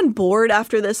pretty much on board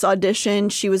after this audition.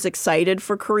 She was excited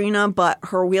for Karina, but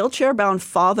her wheelchair-bound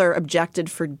father objected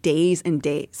for days and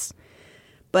days.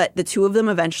 But the two of them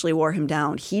eventually wore him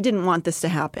down. He didn't want this to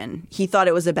happen. He thought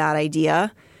it was a bad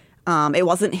idea. It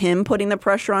wasn't him putting the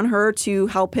pressure on her to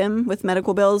help him with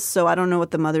medical bills, so I don't know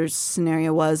what the mother's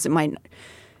scenario was.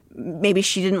 Maybe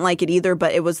she didn't like it either,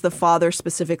 but it was the father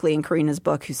specifically in Karina's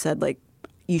book who said, like,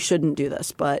 you shouldn't do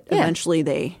this. But eventually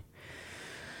they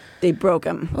broke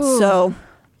him. Ooh. So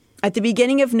at the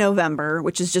beginning of November,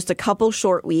 which is just a couple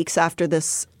short weeks after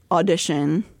this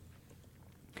audition,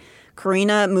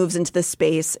 Karina moves into the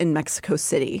space in Mexico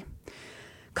City.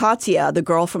 Katya, the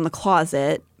girl from the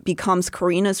closet, becomes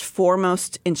Karina's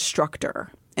foremost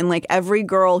instructor. And like every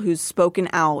girl who's spoken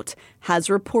out has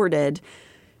reported,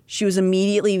 she was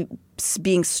immediately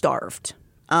being starved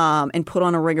and put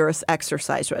on a rigorous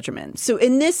exercise regimen. So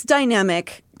in this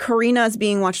dynamic, Karina is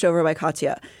being watched over by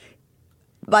Katya.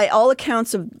 By all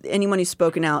accounts of anyone who's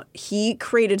spoken out, he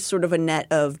created sort of a net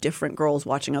of different girls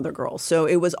watching other girls. So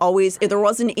it was always, there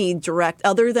wasn't a direct,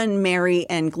 other than Mary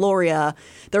and Gloria,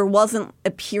 there wasn't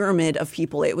a pyramid of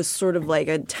people. It was sort of like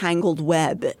a tangled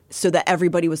web so that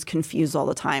everybody was confused all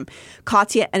the time.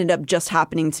 Katya ended up just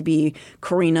happening to be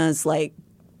Karina's like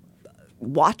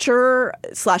watcher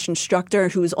 / instructor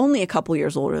who was only a couple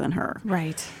years older than her.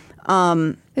 Right.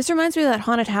 This reminds me of that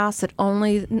haunted house that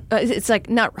only it's like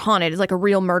not haunted, it's like a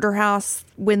real murder house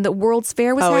when the World's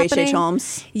Fair was happening. H.H.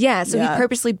 Holmes. Yeah, so he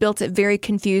purposely built it very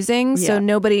confusing so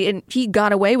nobody, and he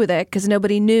got away with it because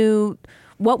nobody knew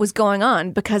what was going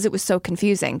on because it was so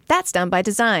confusing. That's done by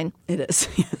design. It is.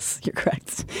 Yes, you're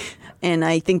correct. And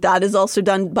I think that is also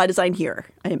done by design here,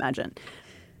 I imagine.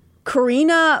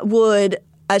 Karina would,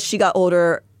 as she got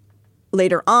older,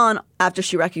 later on, after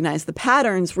she recognized the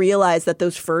patterns, realized that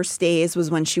those first days was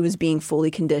when she was being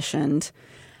fully conditioned.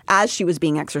 As she was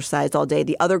being exercised all day,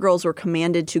 the other girls were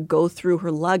commanded to go through her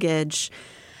luggage,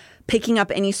 picking up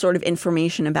any sort of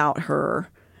information about her.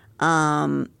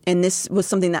 And this was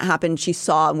something that happened, she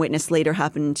saw and witnessed later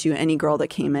happen to any girl that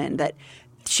came in, that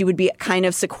she would be kind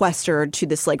of sequestered to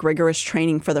this like rigorous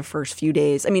training for the first few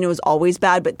days. I mean, it was always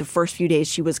bad, but the first few days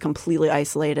she was completely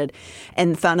isolated,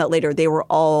 and found out later they were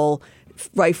all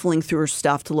rifling through her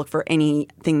stuff to look for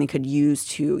anything they could use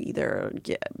to either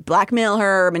blackmail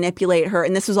her, manipulate her.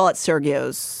 And this was all at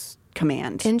Sergio's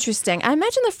command. Interesting. I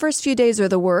imagine the first few days are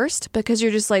the worst because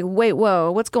you're just like, wait, whoa,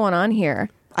 what's going on here?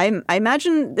 I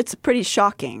imagine it's pretty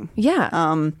shocking.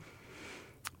 Yeah.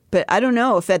 But I don't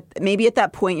know if maybe at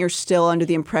that point you're still under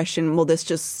the impression, well,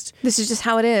 this is just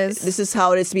how it is. This is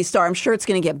how it is to be a star. I'm sure it's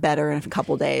going to get better in a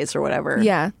couple days or whatever.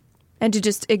 Yeah. And to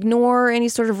just ignore any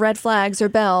sort of red flags or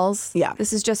bells. Yeah.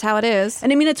 This is just how it is.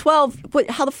 And I mean, at 12,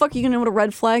 how the fuck are you going to know what a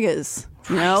red flag is?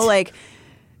 You know, like,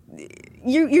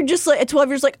 you're just like, at 12,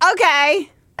 you're just like, okay.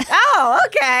 Oh,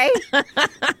 okay.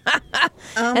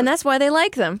 And that's why they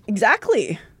like them.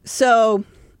 Exactly. So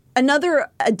another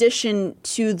addition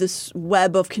to this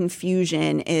web of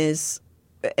confusion is,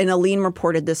 and Aline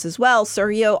reported this as well,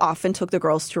 Sergio often took the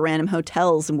girls to random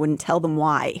hotels and wouldn't tell them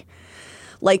why.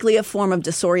 Likely a form of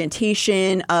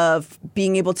disorientation, of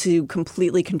being able to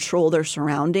completely control their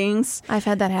surroundings. I've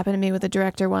had that happen to me with a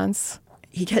director once.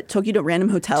 He took you to random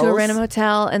hotels? To a random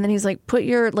hotel, and then he's like,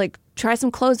 try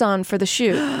some clothes on for the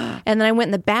shoot. And then I went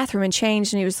in the bathroom and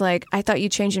changed, and he was like, I thought you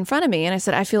changed in front of me. And I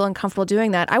said, I feel uncomfortable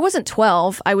doing that. I wasn't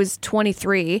 12. I was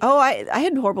 23. Oh, I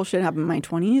had horrible shit happen in my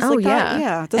 20s. Oh, like yeah.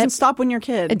 Yeah. It doesn't stop when you're a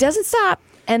kid. It doesn't stop.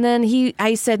 And then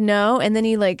I said no, and then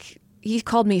he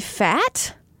called me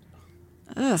fat.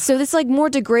 Ugh. So it's like more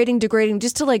degrading,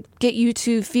 just to like get you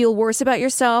to feel worse about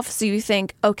yourself. So you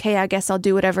think, okay, I guess I'll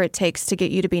do whatever it takes to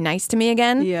get you to be nice to me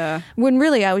again. Yeah. When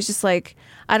really I was just like,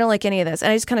 I don't like any of this.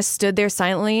 And I just kind of stood there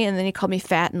silently, and then he called me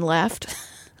fat and left.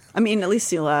 I mean, at least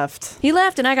he left. He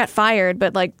left and I got fired,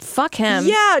 but like, fuck him.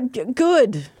 Yeah,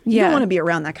 good. You Yeah. don't want to be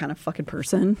around that kind of fucking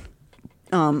person.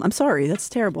 I'm sorry. That's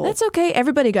terrible. That's okay.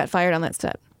 Everybody got fired on that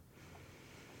set.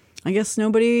 I guess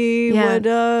nobody would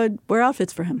wear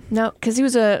outfits for him. No, because he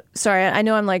was sorry, I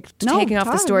know I'm like taking off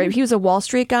the story. He was a Wall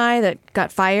Street guy that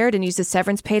got fired and used his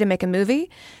severance pay to make a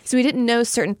movie. So he didn't know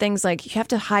certain things, like you have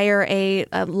to hire a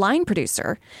line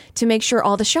producer to make sure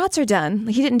all the shots are done.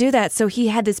 He didn't do that. So he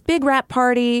had this big rap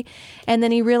party, and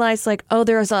then he realized like, oh,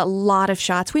 there was a lot of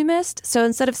shots we missed. So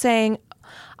instead of saying,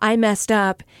 I messed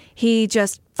up, he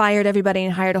just fired everybody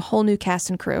and hired a whole new cast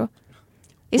and crew.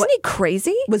 Isn't he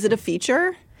crazy? Was it a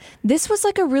feature? This was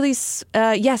like a really,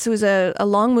 yes, it was a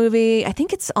long movie. I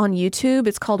think it's on YouTube.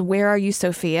 It's called Where Are You,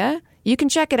 Sophia? You can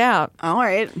check it out. All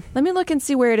right. Let me look and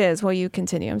see where it is while you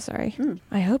continue. I'm sorry.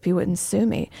 I hope you wouldn't sue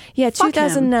me. Yeah, Fuck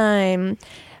 2009.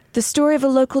 The story of a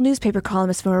local newspaper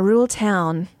columnist from a rural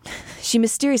town. She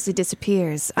mysteriously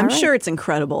disappears. I'm sure it's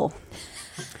incredible.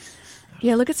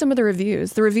 Yeah, look at some of the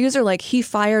reviews. The reviews are like, he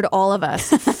fired all of us.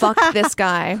 Fuck this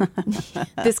guy.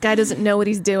 This guy doesn't know what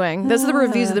he's doing. Those are the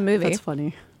reviews of the movie. That's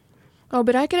funny. Oh,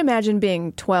 but I can imagine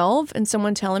being 12 and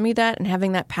someone telling me that and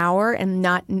having that power and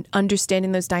not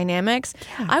understanding those dynamics.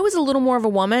 Yeah. I was a little more of a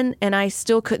woman, and I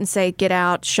still couldn't say, get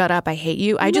out, shut up, I hate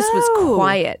you. I just was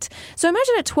quiet. So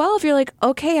imagine at 12, you're like,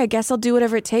 okay, I guess I'll do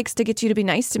whatever it takes to get you to be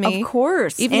nice to me. Of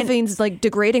course. Even if it means like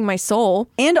degrading my soul.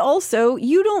 And also,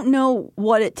 you don't know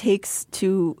what it takes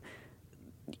to...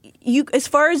 as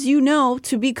far as you know,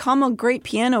 to become a great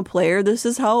piano player, this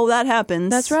is how that happens.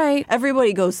 That's right.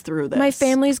 Everybody goes through this. My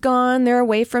family's gone. They're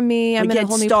away from me. I'm in a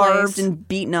whole new place. Starved and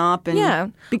beaten up.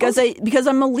 And because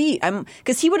I'm elite.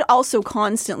 Because he would also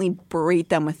constantly berate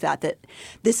them with that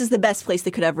this is the best place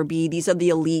they could ever be. These are the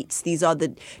elites. These are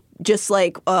the, just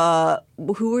like,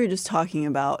 who were we just talking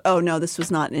about? Oh, no, this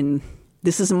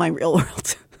isn't my real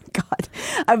world. God,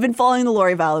 I've been following the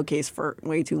Lori Vallow case for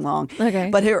way too long. Okay,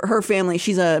 but her family,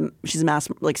 she's a mass,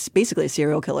 like basically a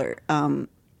serial killer.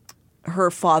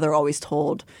 Her father always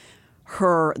told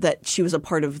her that she was a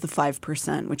part of the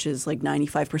 5%, which is like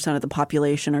 95% of the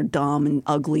population are dumb and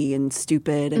ugly and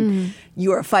stupid, and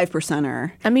you are a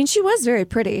 5%er. I mean, she was very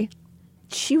pretty.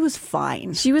 She was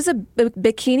fine. She was a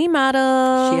bikini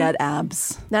model. She had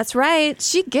abs. That's right.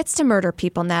 She gets to murder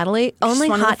people, Natalie. Only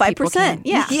hot 5%. People can.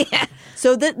 Yeah.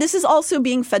 So this is also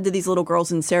being fed to these little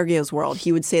girls in Sergio's world.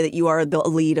 He would say that you are the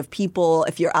elite of people.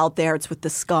 If you're out there, it's with the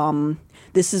scum.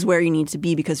 This is where you need to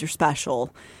be because you're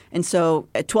special. And so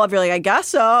at 12, you're like, I guess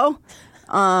so.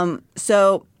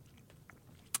 So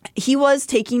he was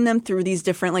taking them through these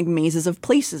different like mazes of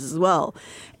places as well.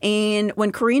 And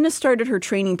when Karina started her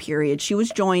training period, she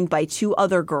was joined by 2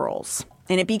 other girls.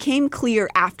 And it became clear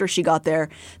after she got there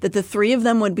that the 3 of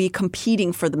them would be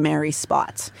competing for the Mary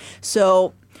spot.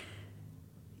 So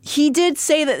he did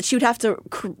say that she would have to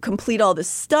complete all this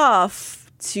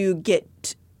stuff to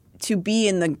get to be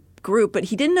in the group, but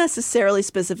he didn't necessarily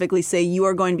specifically say you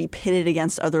are going to be pitted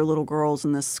against other little girls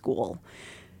in this school.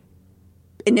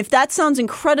 And if that sounds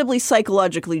incredibly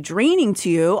psychologically draining to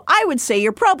you, I would say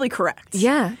you're probably correct.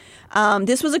 Yeah.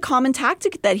 This was a common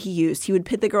tactic that he used. He would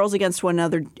pit the girls against one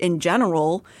another in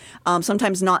general,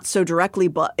 sometimes not so directly,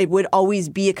 but it would always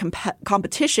be a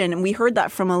competition. And we heard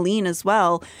that from Aline as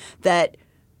well, that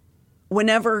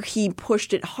whenever he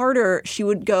pushed it harder,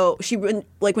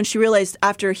 when she realized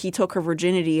after he took her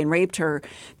virginity and raped her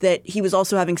that he was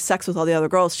also having sex with all the other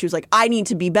girls, she was like, I need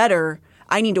to be better.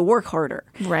 I need to work harder.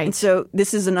 Right. And so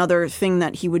this is another thing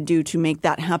that he would do to make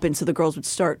that happen. So the girls would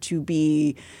start to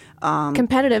be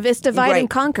competitive. It's divide and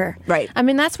conquer. Right. I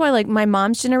mean, that's why, like, my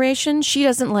mom's generation, she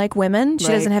doesn't like women. She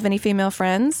doesn't have any female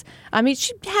friends. I mean,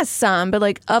 she has some, but,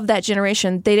 like, of that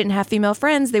generation, they didn't have female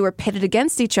friends. They were pitted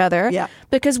against each other. Yeah.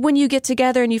 Because when you get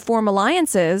together and you form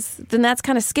alliances, then that's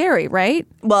kind of scary, right?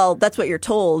 Well, that's what you're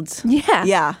told.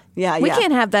 Yeah. Yeah. We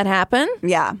can't have that happen.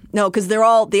 Yeah. No, because they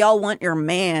all want your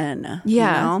man.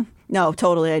 Yeah. You know? No,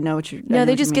 totally. I know what you're. No,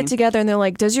 they just get together and they're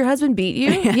like, "Does your husband beat you?"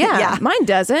 Yeah, mine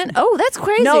doesn't. Oh, that's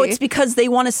crazy. No, it's because they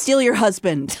want to steal your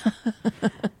husband.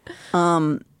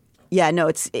 Yeah, no,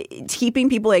 it's keeping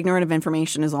people ignorant of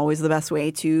information is always the best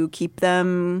way to keep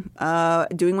them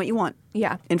doing what you want.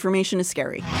 Yeah, information is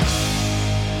scary.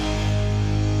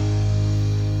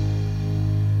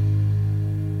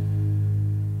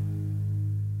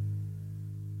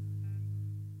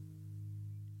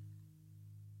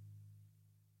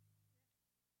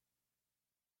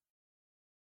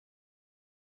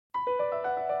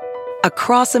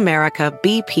 Across America,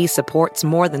 BP supports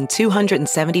more than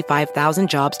 275,000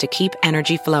 jobs to keep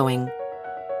energy flowing.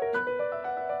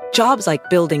 Jobs like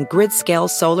building grid-scale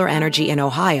solar energy in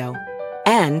Ohio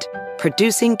and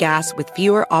producing gas with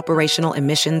fewer operational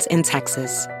emissions in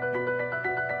Texas.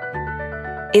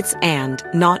 It's and,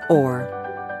 not or.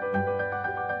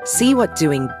 See what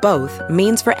doing both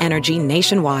means for energy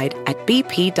nationwide at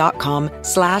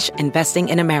bp.com/investing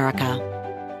in America.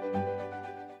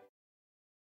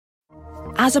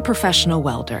 As a professional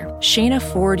welder, Shayna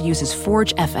Ford uses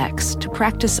Forge FX to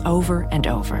practice over and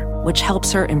over, which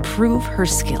helps her improve her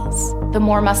skills. The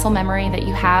more muscle memory that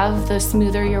you have, the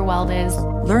smoother your weld is.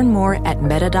 Learn more at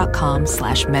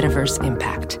meta.com/metaverse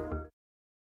impact.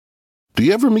 Do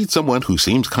you ever meet someone who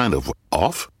seems kind of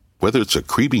off? Whether it's a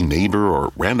creepy neighbor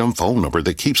or random phone number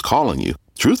that keeps calling you,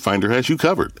 Truthfinder has you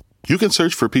covered. You can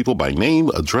search for people by name,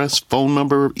 address, phone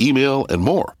number, email, and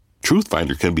more.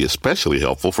 Truthfinder can be especially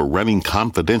helpful for running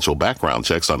confidential background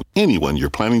checks on anyone you're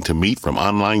planning to meet from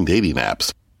online dating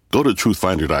apps. Go to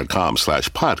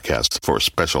truthfinder.com/podcasts for a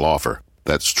special offer.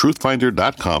 That's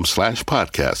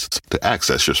truthfinder.com/podcasts to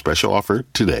access your special offer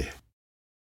today.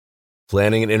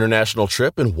 Planning an international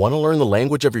trip and want to learn the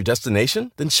language of your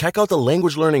destination? Then check out the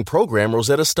language learning program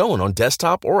Rosetta Stone on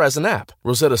desktop or as an app.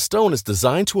 Rosetta Stone is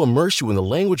designed to immerse you in the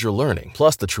language you're learning.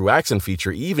 Plus, the True Accent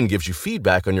feature even gives you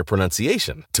feedback on your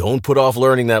pronunciation. Don't put off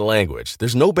learning that language.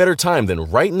 There's no better time than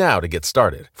right now to get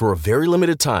started. For a very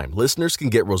limited time, listeners can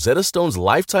get Rosetta Stone's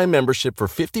lifetime membership for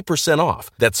 50% off.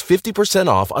 That's 50%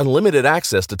 off unlimited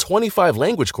access to 25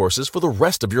 language courses for the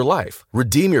rest of your life.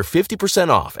 Redeem your 50%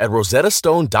 off at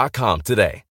rosettastone.com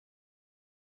today.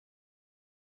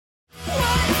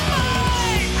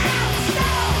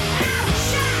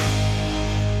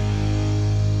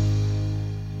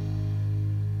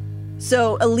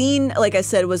 So Aline, like I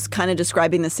said, was kind of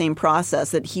describing the same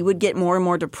process, that he would get more and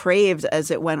more depraved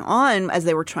as it went on, as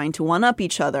they were trying to one-up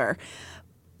each other.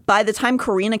 By the time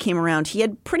Karina came around, he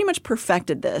had pretty much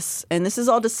perfected this. And this is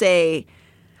all to say,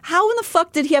 how in the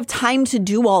fuck did he have time to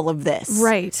do all of this?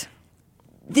 Right.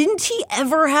 Didn't he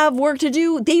ever have work to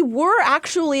do? They were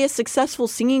actually a successful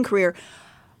singing career.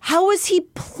 How was he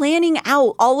planning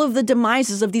out all of the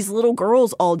demises of these little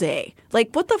girls all day?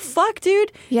 Like, what the fuck,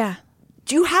 dude? Yeah.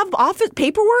 Do you have office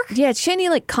paperwork? Yeah, shouldn't he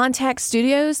like contact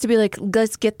studios to be like,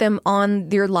 let's get them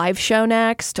on your live show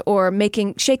next, or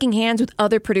shaking hands with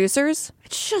other producers?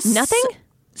 It's just nothing.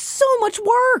 So much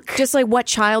work. Just like, what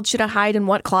child should I hide in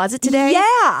what closet today?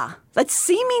 Yeah, that's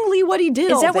seemingly what he did.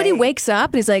 Is that when he wakes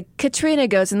up and he's like, Katrina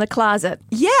goes in the closet?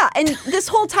 Yeah, and this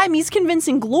whole time he's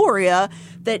convincing Gloria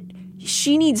that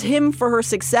she needs him for her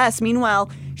success.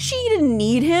 Meanwhile, she didn't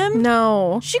need him.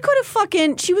 No. She could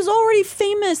have she was already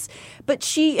famous, but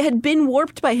she had been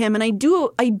warped by him, and I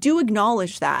do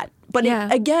acknowledge that. But yeah.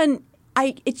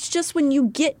 It's just when you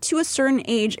get to a certain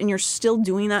age and you're still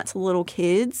doing that to little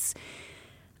kids,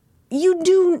 you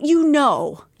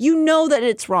know that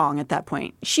it's wrong at that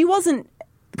point. She wasn't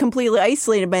completely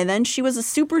isolated by then. She was a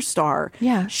superstar.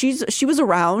 Yeah. She was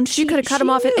around. She could have cut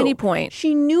him off at any point.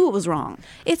 She knew it was wrong.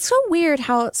 It's so weird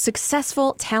how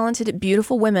successful, talented,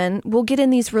 beautiful women will get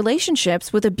in these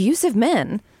relationships with abusive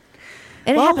men.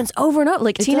 And it happens over and over.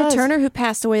 Like Tina Turner, who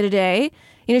passed away today.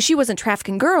 You know, she wasn't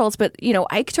trafficking girls, but, you know,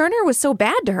 Ike Turner was so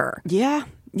bad to her. Yeah.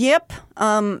 Yep.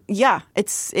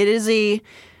 It's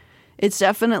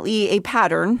definitely a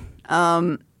pattern.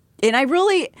 And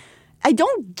I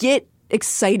don't get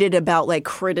excited about like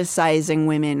criticizing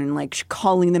women and like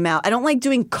calling them out. I don't like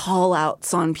doing call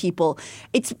outs on people.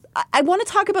 I want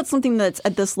to talk about something that's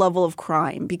at this level of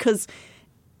crime because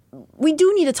we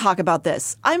do need to talk about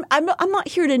this. I'm not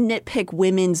here to nitpick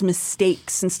women's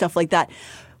mistakes and stuff like that.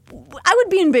 I would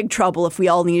be in big trouble if we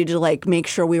all needed to like make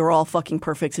sure we were all fucking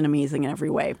perfect and amazing in every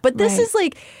way. But this is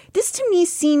like, this to me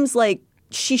seems like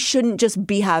she shouldn't just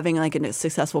be having like a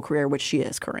successful career, which she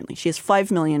is currently. She has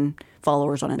 5 million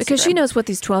followers on Instagram. Because she knows what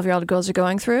these 12-year-old girls are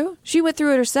going through. She went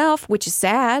through it herself, which is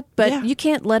sad, but you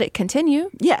can't let it continue.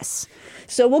 Yes.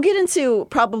 So we'll get into,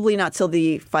 probably not till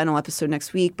the final episode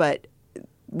next week, but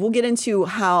we'll get into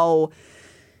how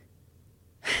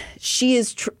she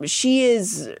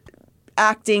is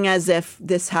acting as if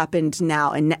this happened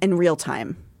now in real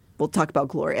time. We'll talk about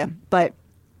Gloria, but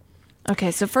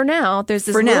okay, so for now, there's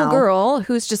this little girl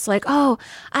who's just like, oh,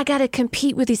 I got to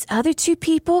compete with these other 2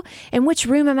 people, and which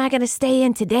room am I going to stay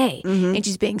in today? Mm-hmm. And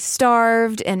she's being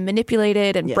starved and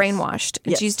manipulated and brainwashed,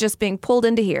 and she's just being pulled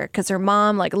into here because her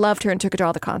mom like loved her and took her to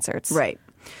all the concerts. Right.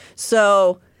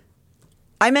 So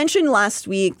I mentioned last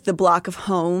week the block of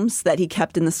homes that he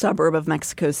kept in the suburb of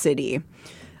Mexico City.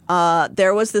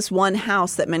 There was this one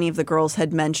house that many of the girls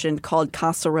had mentioned called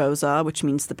Casa Rosa, which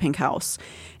means the pink house.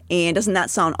 And doesn't that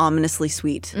sound ominously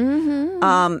sweet?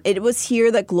 Mm-hmm. It was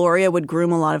here that Gloria would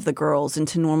groom a lot of the girls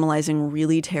into normalizing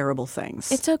really terrible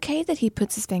things. It's okay that he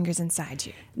puts his fingers inside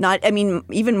you.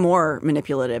 Even more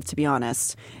manipulative, to be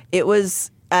honest. It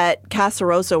was at Casa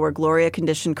Rosa where Gloria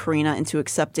conditioned Karina into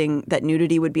accepting that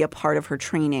nudity would be a part of her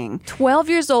training. 12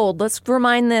 years old. Let's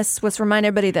remind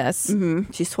everybody this.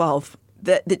 Mm-hmm. She's 12.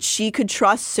 That she could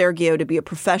trust Sergio to be a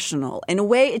professional. In a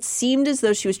way, it seemed as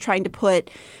though she was trying to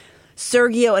put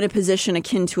Sergio in a position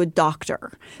akin to a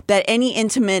doctor. That any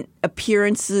intimate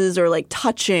appearances or like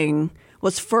touching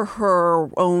was for her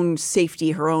own safety,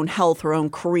 her own health, her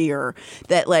own career.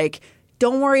 That like,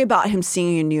 don't worry about him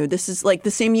seeing you nude. This is like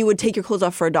the same you would take your clothes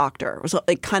off for a doctor. It was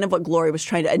like kind of what Gloria was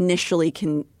trying to initially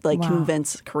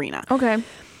convince Karina. Okay.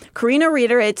 Karina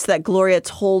reiterates that Gloria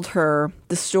told her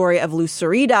the story of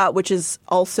Lucerita, which is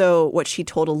also what she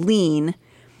told Aline,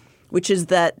 which is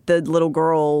that the little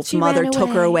girl's mother took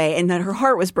her away and that her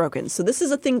heart was broken. So this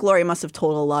is a thing Gloria must have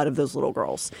told a lot of those little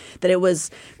girls, that it was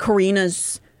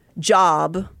Karina's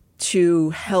job to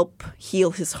help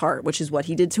heal his heart, which is what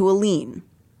he did to Aline.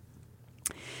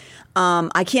 How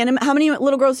many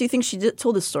little girls do you think she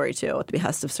told this story to at the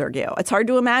behest of Sergio? It's hard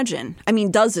to imagine. I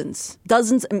mean, dozens.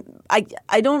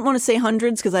 I don't want to say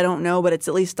hundreds because I don't know, but it's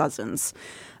at least dozens.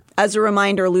 As a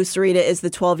reminder, Lucerita is the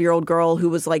 12-year-old girl who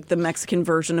was like the Mexican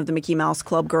version of the Mickey Mouse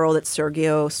Club girl that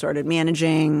Sergio started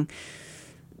managing.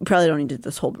 Probably don't need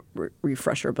this whole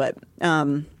refresher, but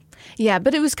yeah,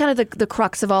 but it was kind of the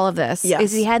crux of all of this. Yes.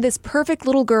 Is he had this perfect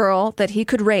little girl that he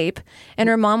could rape, and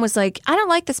her mom was like, I don't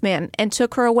like this man, and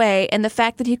took her away. And the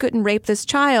fact that he couldn't rape this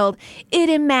child, it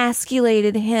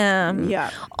emasculated him. Yeah.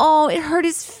 Oh, it hurt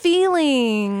his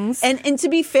feelings. And to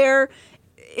be fair,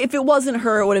 if it wasn't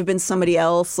her, it would have been somebody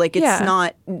else. Like, it's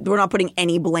not, we're not putting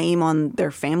any blame on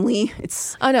their family.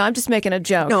 It's. Oh, no, I'm just making a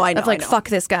joke. No, I know. Of like, fuck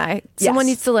this guy. Someone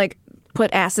needs to like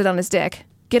put acid on his dick.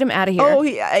 Get him out of here. Oh,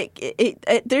 yeah.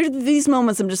 There's these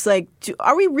moments I'm just like,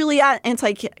 are we really at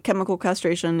anti-chemical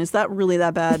castration? Is that really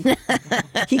that bad?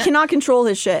 He cannot control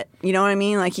his shit. You know what I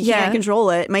mean? Like, he can't control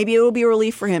it. Maybe it will be a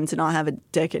relief for him to not have a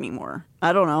dick anymore.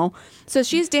 I don't know. So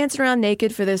she's dancing around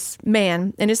naked for this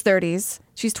man in his 30s.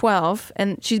 She's 12,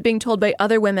 and she's being told by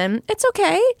other women, it's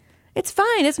okay. It's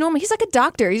fine. It's normal. He's like a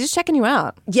doctor. He's just checking you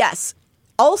out. Yes.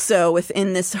 Also,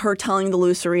 within this, her telling the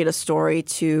Lucerita story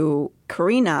to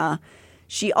Karina,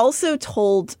 she also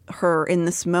told her in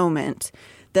this moment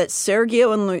that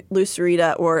Sergio and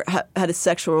Lucerita had a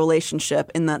sexual relationship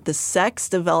and that the sex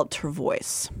developed her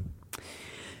voice.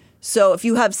 So if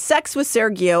you have sex with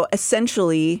Sergio,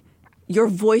 essentially your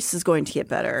voice is going to get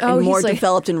better and more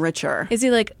developed and richer. Is he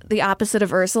like the opposite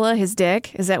of Ursula, his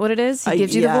dick? Is that what it is? He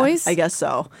gives you the voice? I guess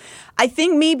so. I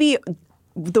think maybe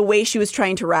the way she was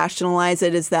trying to rationalize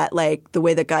it is that like the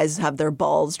way that guys have their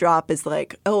balls drop is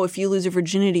like, oh, if you lose your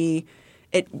virginity,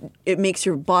 it makes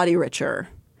your body richer.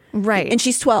 Right. And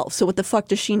she's 12, so what the fuck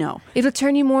does she know? It'll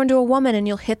turn you more into a woman and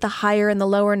you'll hit the higher and the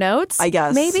lower notes? I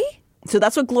guess. Maybe? So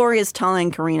that's what Gloria is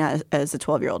telling Karina as a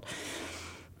 12-year-old.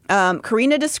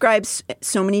 Karina describes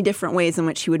so many different ways in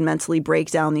which she would mentally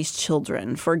break down these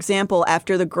children. For example,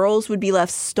 after the girls would be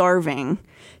left starving,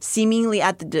 seemingly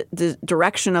at the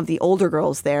direction of the older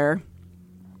girls there,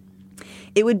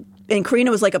 and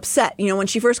Karina was like upset. You know, when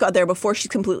she first got there, before she's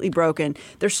completely broken,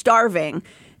 they're starving.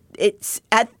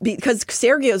 Because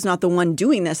Sergio's not the one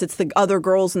doing this. It's the other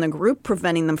girls in the group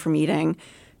preventing them from eating.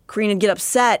 Karina would get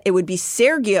upset. It would be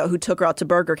Sergio who took her out to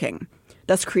Burger King,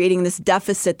 thus creating this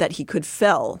deficit that he could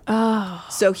fill. Oh.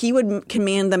 So he would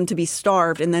command them to be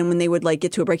starved. And then when they would like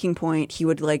get to a breaking point, he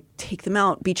would like take them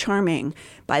out, be charming,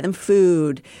 buy them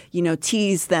food, you know,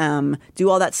 tease them, do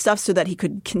all that stuff so that he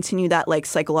could continue that like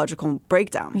psychological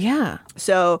breakdown. Yeah.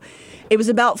 So it was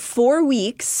about 4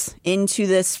 weeks into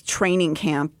this training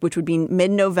camp, which would be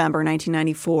mid-November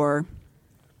 1994,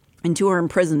 into her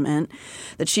imprisonment,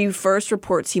 that she first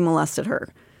reports he molested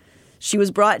her. She was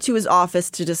brought to his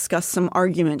office to discuss some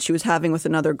argument she was having with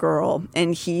another girl,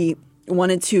 and he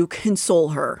wanted to console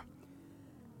her.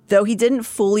 Though he didn't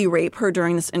fully rape her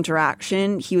during this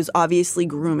interaction, he was obviously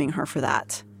grooming her for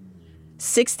that.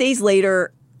 6 days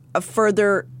later, a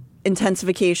further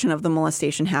intensification of the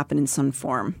molestation happened in some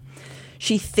form.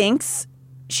 She thinks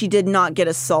she did not get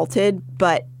assaulted,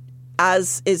 but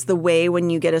as is the way when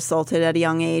you get assaulted at a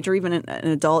young age or even an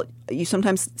adult, you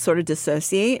sometimes sort of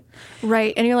dissociate.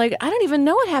 Right. And you're like, I don't even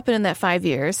know what happened in that 5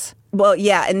 years. Well,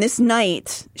 yeah. And this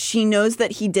night, she knows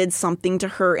that he did something to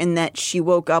her and that she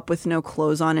woke up with no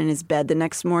clothes on in his bed the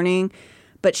next morning.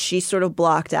 But she sort of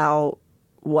blocked out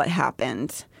what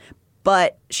happened.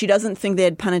 But she doesn't think they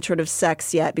had penetrative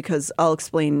sex yet because I'll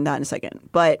explain that in a second.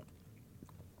 But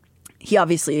he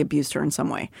obviously abused her in some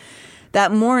way.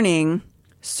 That morning,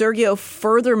 Sergio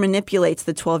further manipulates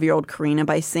the 12-year-old Karina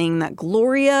by saying that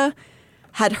Gloria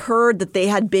had heard that they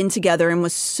had been together and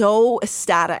was so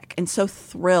ecstatic and so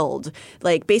thrilled.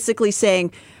 Like basically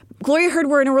saying, Gloria heard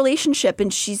we're in a relationship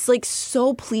and she's like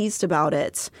so pleased about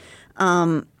it.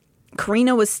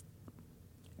 Karina was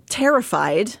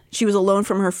terrified. She was alone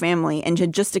from her family and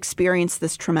had just experienced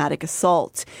this traumatic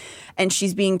assault. And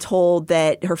she's being told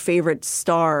that her favorite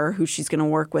star, who she's going to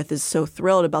work with, is so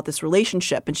thrilled about this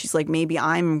relationship. And she's like, maybe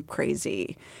I'm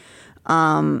crazy.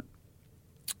 Later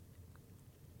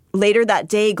that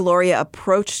day, Gloria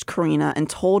approached Karina and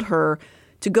told her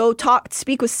to go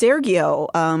speak with Sergio.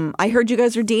 I heard you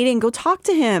guys are dating. Go talk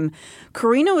to him.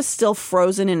 Karina was still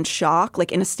frozen in shock,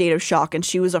 like in a state of shock, and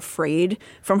she was afraid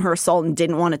from her assault and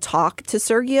didn't want to talk to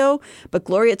Sergio. But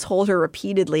Gloria told her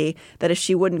repeatedly that if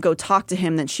she wouldn't go talk to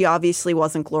him, then she obviously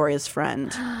wasn't Gloria's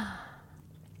friend.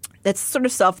 That's sort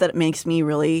of stuff that makes me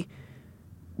really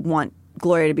want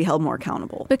Gloria to be held more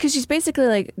accountable. Because she's basically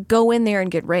like, go in there and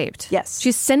get raped. Yes.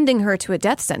 She's sending her to a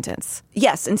death sentence.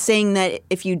 Yes, and saying that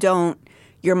if you don't,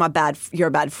 you're a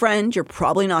bad friend. You're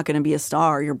probably not going to be a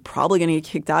star. You're probably going to get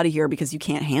kicked out of here because you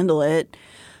can't handle it.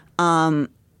 And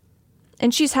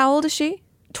she's, how old is she?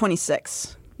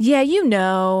 26. Yeah, you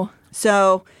know.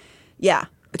 So, yeah.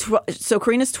 So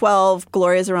Karina's 12.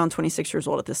 Gloria's around 26 years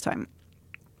old at this time.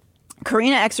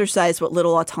 Karina exercised what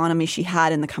little autonomy she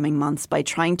had in the coming months by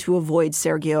trying to avoid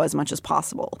Sergio as much as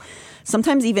possible,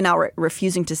 sometimes even outright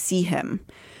refusing to see him.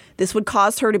 This would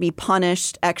cause her to be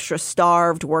punished, extra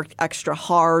starved, worked extra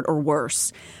hard, or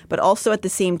worse. But also at the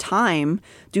same time,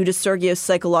 due to Sergio's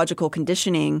psychological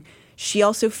conditioning, she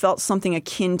also felt something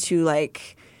akin to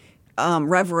like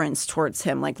reverence towards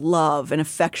him, like love and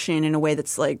affection in a way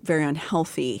that's like very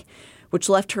unhealthy, which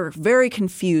left her very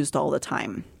confused all the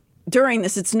time. During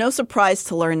this, it's no surprise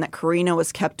to learn that Karina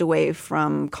was kept away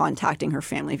from contacting her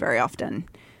family very often.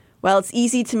 While it's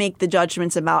easy to make the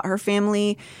judgments about her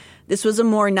family, this was a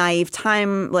more naive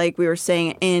time, like we were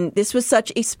saying, and this was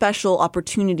such a special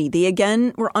opportunity. They,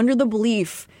 again, were under the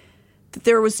belief that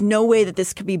there was no way that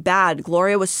this could be bad.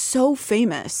 Gloria was so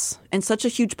famous and such a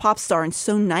huge pop star and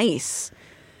so nice.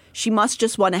 She must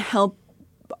just want to help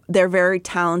their very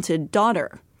talented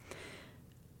daughter.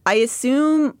 I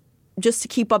assume just to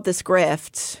keep up this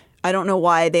grift, I don't know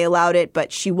why they allowed it,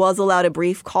 but she was allowed a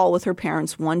brief call with her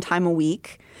parents one time a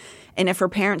week. And if her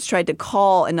parents tried to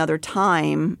call another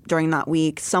time during that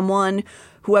week,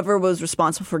 whoever was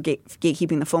responsible for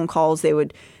gatekeeping the phone calls, they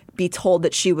would be told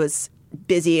that she was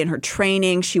busy in her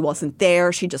training. She wasn't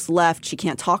there. She just left. She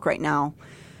can't talk right now.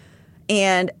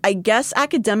 And I guess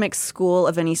academic school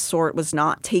of any sort was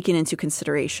not taken into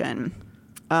consideration.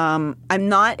 I'm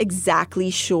not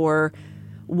exactly sure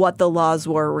what the laws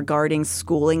were regarding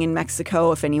schooling in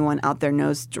Mexico, if anyone out there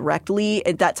knows directly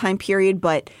at that time period,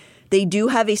 but they do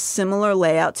have a similar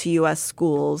layout to U.S.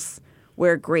 schools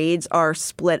where grades are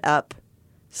split up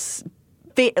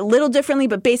a little differently,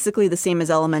 but basically the same as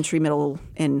elementary, middle,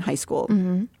 and high school.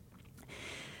 Mm-hmm.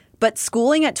 But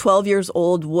schooling at 12 years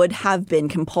old would have been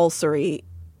compulsory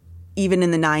even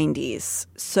in the 90s.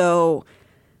 So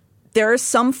there is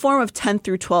some form of 10th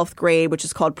through 12th grade, which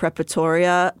is called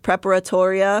preparatoria,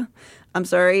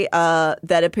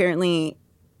 that apparently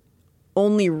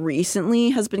only recently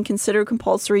has been considered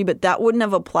compulsory, but that wouldn't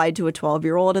have applied to a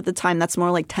 12-year-old at the time. That's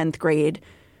more like 10th grade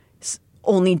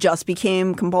only just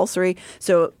became compulsory.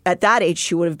 So at that age,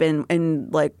 she would have been in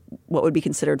like what would be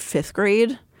considered 5th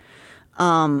grade.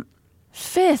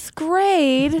 5th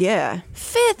grade? Yeah.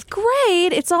 5th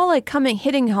grade? It's all like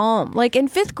hitting home. Like in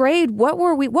 5th grade, what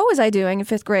was I doing in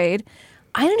 5th grade?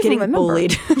 I don't even remember.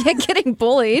 Bullied. Yeah, getting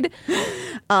bullied.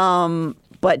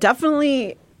 But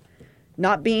definitely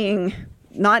none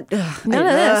of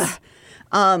this.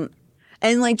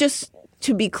 And like just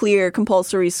to be clear,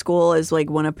 compulsory school is like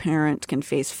when a parent can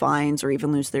face fines or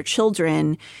even lose their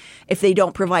children if they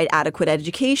don't provide adequate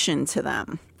education to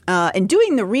them. In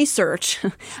doing the research,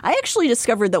 I actually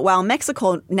discovered that while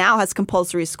Mexico now has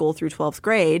compulsory school through 12th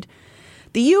grade,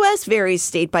 the U.S. varies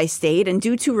state by state, and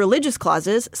due to religious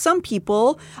clauses, some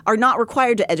people are not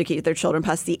required to educate their children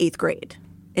past the 8th grade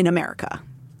in America.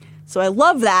 So I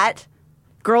love that.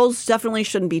 Girls definitely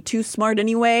shouldn't be too smart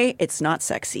anyway. It's not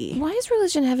sexy. Why is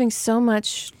religion having so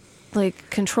much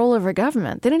control over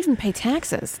government? They don't even pay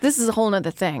taxes. This is a whole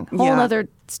other thing. Whole other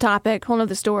topic, whole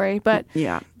other story. But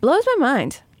blows my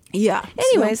mind. Yeah.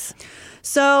 Anyways.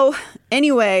 So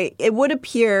anyway, it would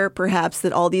appear perhaps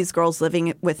that all these girls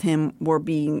living with him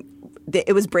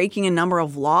it was breaking a number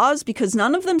of laws because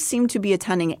none of them seemed to be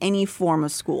attending any form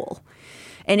of school.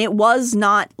 And it was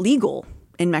not legal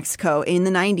in Mexico in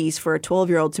the 90s for a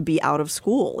 12-year-old to be out of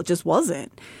school. It just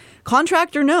wasn't.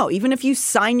 Contract or no, even if you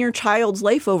sign your child's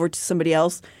life over to somebody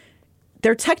else,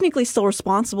 they're technically still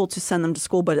responsible to send them to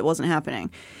school, but it wasn't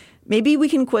happening. Maybe we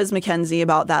can quiz Mackenzie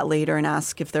about that later and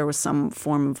ask if there was some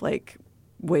form of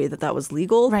way that was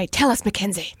legal. Right. Tell us,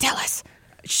 Mackenzie. Tell us.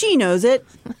 She knows it.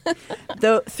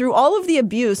 Though through all of the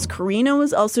abuse, Karina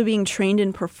was also being trained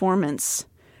in performance,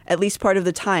 at least part of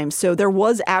the time. So there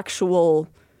was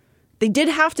they did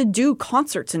have to do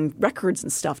concerts and records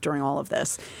and stuff during all of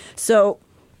this. So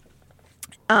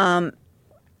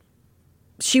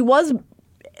she was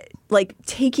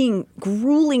taking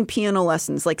grueling piano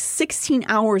lessons, 16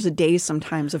 hours a day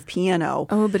sometimes of piano.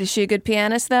 Oh, but is she a good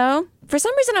pianist, though? For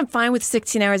some reason, I'm fine with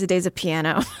 16 hours a day of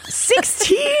piano.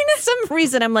 16? Some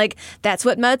reason, I'm like, that's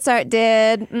what Mozart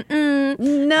did. No.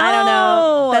 I don't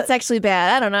know. That's actually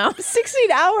bad. I don't know.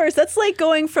 16 hours. That's like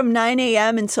going from 9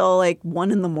 a.m. until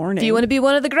 1 in the morning. If you want to be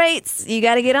one of the greats, you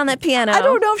got to get on that piano. I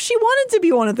don't know if she wanted to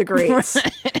be one of the greats.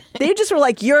 They just were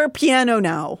like, you're a piano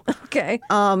now. Okay.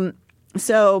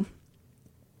 So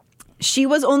she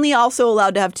was only also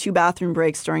allowed to have 2 bathroom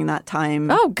breaks during that time.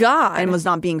 Oh, God. And was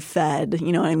not being fed.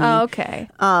 You know what I mean? Oh, okay.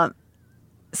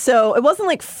 So it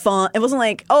wasn't fun. It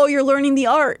wasn't oh, you're learning the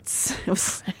arts.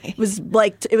 It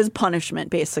was punishment,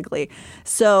 basically.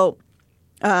 So,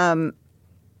 again,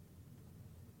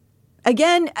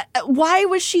 why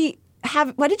did she have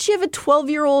a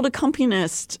 12-year-old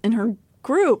accompanist in her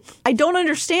group? I don't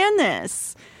understand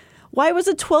this. Why was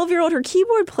a 12-year-old her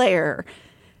keyboard player?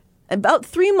 About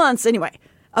 3 months into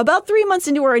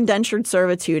her indentured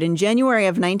servitude, in January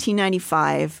of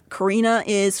 1995, Karina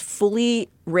is fully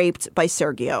raped by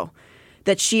Sergio,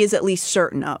 that she is at least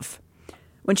certain of.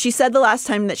 When she said the last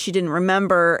time that she didn't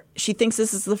remember, she thinks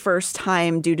this is the first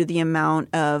time due to the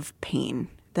amount of pain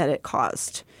that it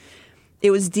caused.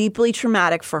 It was deeply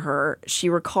traumatic for her. She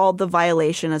recalled the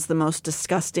violation as the most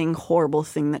disgusting, horrible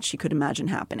thing that she could imagine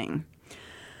happening.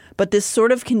 But this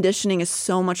sort of conditioning is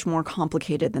so much more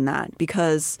complicated than that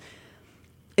because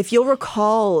if you'll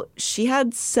recall, she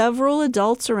had several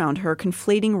adults around her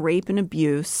conflating rape and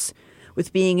abuse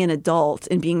with being an adult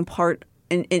and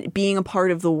being a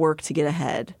part of the work to get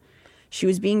ahead. She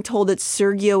was being told that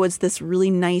Sergio was this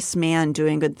really nice man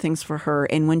doing good things for her,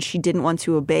 and when she didn't want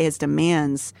to obey his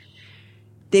demands,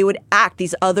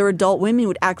 these other adult women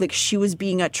would act like she was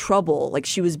being a trouble, like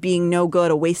she was being no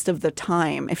good, a waste of the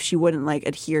time if she wouldn't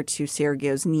adhere to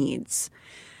Sergio's needs.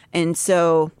 And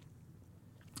so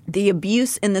the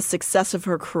abuse and the success of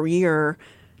her career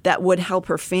that would help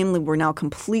her family were now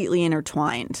completely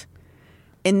intertwined.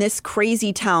 In this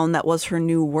crazy town that was her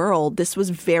new world, this was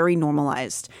very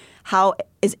normalized. How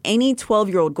is any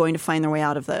 12-year-old going to find their way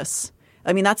out of this?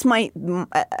 I mean,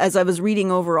 as I was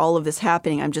reading over all of this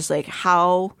happening, I'm just like,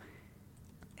 how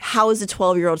is a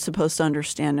 12-year-old supposed to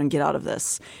understand and get out of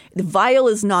this? Vile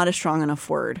is not a strong enough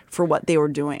word for what they were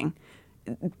doing.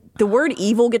 The word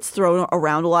evil gets thrown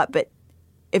around a lot, but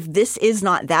if this is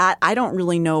not that, I don't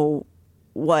really know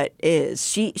what is.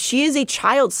 She is a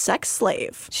child sex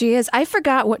slave. She is. I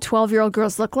forgot what 12-year-old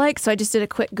girls look like, so I just did a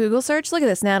quick Google search. Look at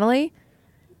this, Natalie.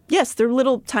 Yes, they're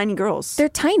little tiny girls. They're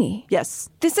tiny. Yes.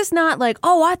 This is not like,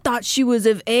 oh, I thought she was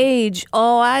of age.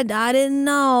 Oh, I didn't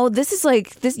know. This is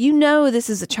like this. You know, this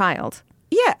is a child.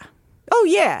 Yeah. Oh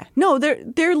yeah. No,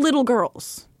 they're little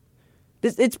girls.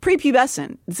 It's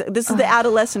prepubescent. This is the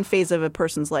adolescent phase of a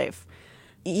person's life.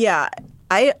 Yeah.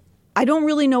 I don't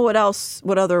really know what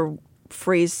other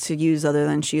phrase to use other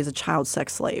than she is a child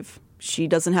sex slave. She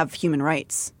doesn't have human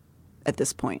rights at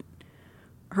this point.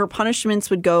 Her punishments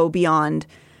would go beyond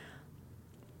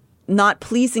not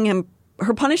pleasing him.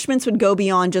 Her punishments would go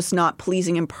beyond just not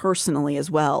pleasing him personally as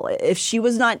well. If she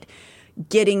was not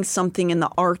getting something in the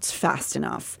arts fast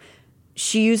enough,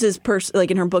 she uses,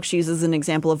 like in her book, she uses an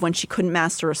example of when she couldn't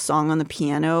master a song on the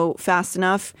piano fast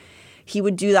enough. He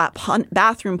would do that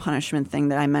bathroom punishment thing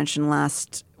that I mentioned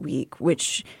last week,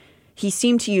 which he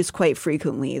seemed to use quite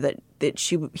frequently, that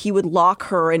he would lock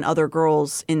her and other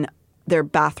girls in their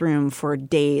bathroom for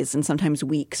days and sometimes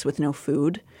weeks with no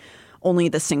food, only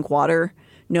the sink water,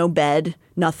 no bed,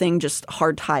 nothing, just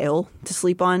hard tile to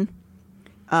sleep on.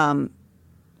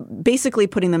 Basically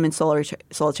putting them in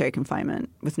solitary confinement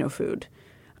with no food.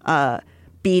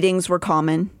 Beatings were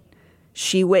common.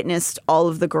 She witnessed all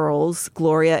of the girls,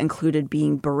 Gloria included,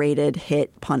 being berated,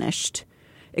 hit, punished,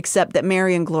 except that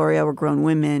Mary and Gloria were grown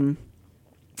women.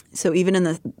 So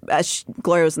even as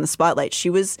Gloria was in the spotlight, she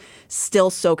was still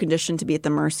so conditioned to be at the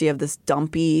mercy of this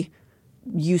dumpy,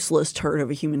 useless turd of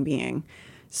a human being.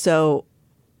 So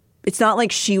it's not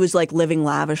like she was like living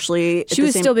lavishly. She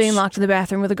was still being locked in the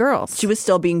bathroom with the girls. She was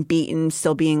still being beaten,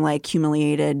 still being like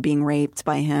humiliated, being raped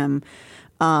by him.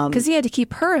 Because he had to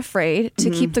keep her afraid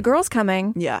to keep the girls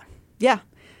coming. Yeah. Yeah.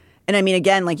 And I mean,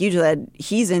 again, like you said,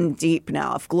 he's in deep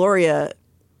now. If Gloria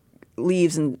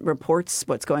leaves and reports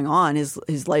what's going on,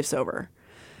 his life's over.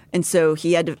 And so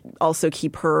he had to also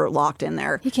keep her locked in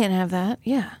there. He can't have that.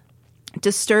 Yeah.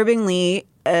 Disturbingly,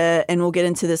 and we'll get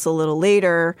into this a little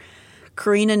later,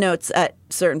 Karina notes at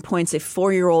certain points a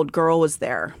 4-year-old girl was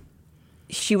there.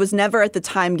 She was never at the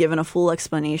time given a full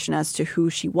explanation as to who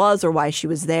she was or why she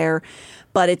was there,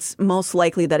 but it's most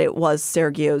likely that it was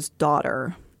Sergio's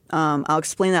daughter. I'll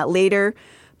explain that later,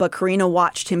 but Karina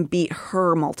watched him beat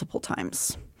her multiple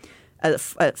times at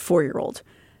 4-year-old.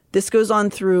 This goes on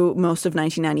through most of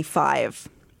 1995.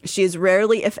 She has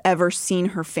rarely, if ever, seen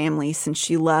her family since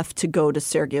she left to go to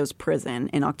Sergio's prison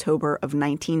in October of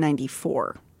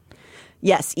 1994.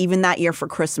 Yes, even that year for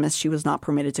Christmas, she was not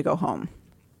permitted to go home.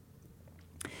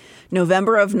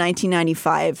 November of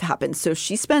 1995 happens, so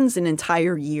she spends an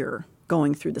entire year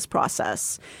going through this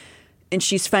process, and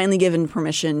she's finally given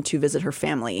permission to visit her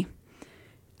family.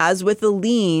 As with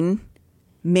Aline,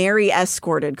 Mary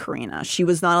escorted Karina. She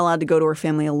was not allowed to go to her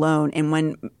family alone, and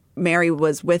when Mary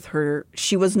was with her,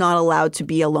 she was not allowed to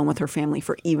be alone with her family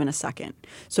for even a second.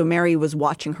 So Mary was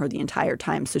watching her the entire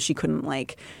time, so she couldn't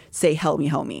like say, help me,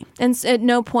 help me. And at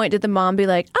no point did the mom be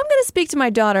like, I'm going to speak to my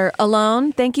daughter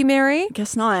alone. Thank you, Mary.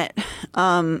 Guess not.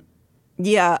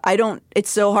 Yeah, it's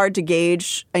so hard to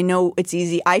gauge. I know it's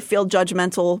easy. I feel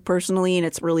judgmental personally, and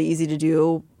it's really easy to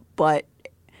do, but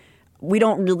we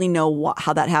don't really know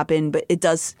how that happened, but it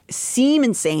does seem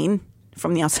insane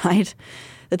from the outside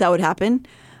that would happen.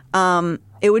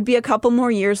 It would be a couple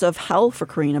more years of hell for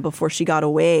Karina before she got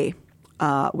away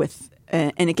and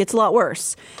it gets a lot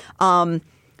worse.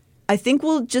 I think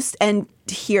we'll just end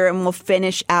here and we'll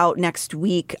finish out next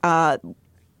week.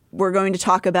 We're going to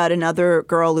talk about another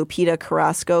girl, Lupita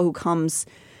Carrasco, who comes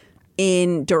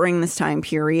in during this time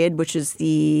period, which is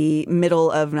the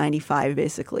middle of 95,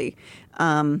 basically,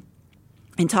 and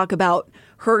talk about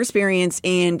her experience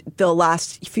and the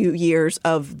last few years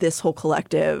of this whole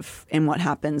collective and what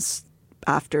happens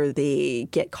after they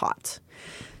get caught.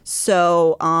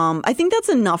 So I think that's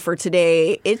enough for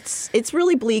today. It's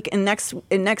really bleak, and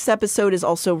next episode is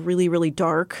also really, really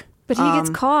dark. But he gets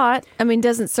caught. I mean,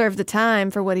 doesn't serve the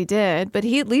time for what he did, but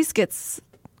he at least gets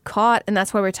caught, and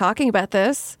that's why we're talking about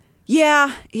this.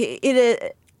 Yeah,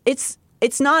 it's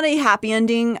not a happy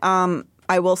ending.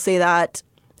 I will say that.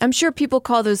 I'm sure people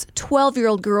call those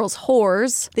 12-year-old girls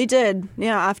whores. They did,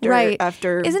 yeah.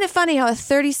 After Isn't it funny how a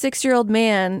 36-year-old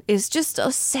man is just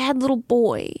a sad little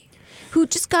boy who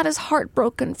just got his heart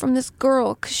broken from this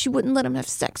girl because she wouldn't let him have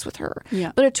sex with her.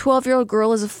 Yeah. But a 12-year-old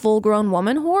girl is a full-grown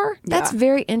woman whore? That's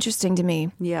very interesting to me.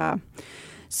 Yeah.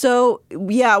 So,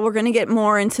 yeah, we're going to get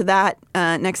more into that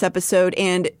next episode.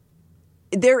 And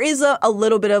there is a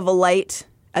little bit of a light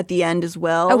at the end as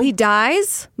well. Oh, he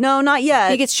dies? No, not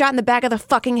yet. He gets shot in the back of the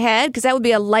fucking head? Because that would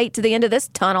be a light to the end of this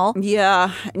tunnel.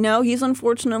 Yeah. No, he's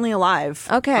unfortunately alive.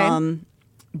 Okay.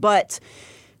 But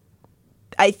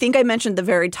I think I mentioned at the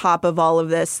very top of all of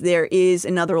this, there is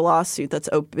another lawsuit that's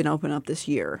been open up this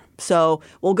year. So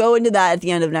we'll go into that at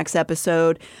the end of next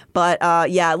episode. But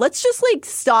let's just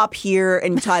stop here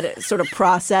and try to sort of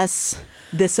process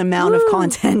this amount of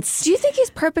content. Do you think he's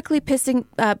purposely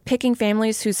picking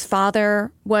families whose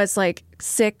father was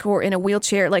sick or in a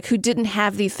wheelchair, who didn't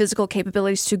have the physical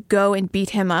capabilities to go and beat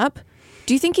him up?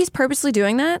 Do you think he's purposely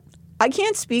doing that? I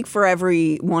can't speak for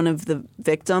every one of the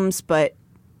victims, but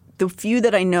the few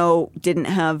that I know didn't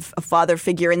have a father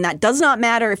figure, and that does not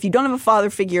matter. If you don't have a father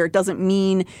figure, it doesn't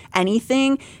mean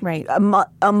anything. Right. A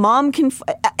mom can,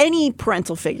 any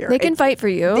parental figure. They can fight for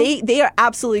you. They are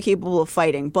absolutely capable of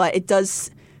fighting, but it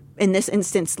does, in this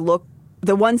instance,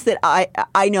 the ones that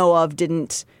I know of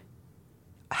didn't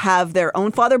have their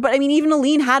own father. But I mean, even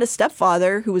Aline had a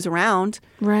stepfather who was around.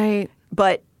 Right.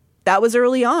 But that was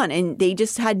early on, and they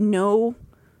just had no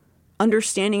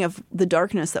understanding of the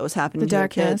darkness that was happening to their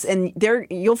kids. And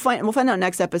we'll find out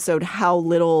next episode how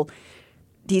little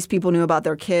these people knew about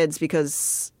their kids,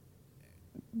 because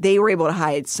they were able to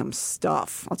hide some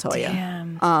stuff, I'll tell you.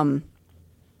 Damn.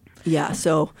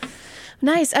 So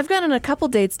nice. I've gone on a couple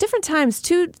dates, different times,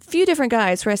 few different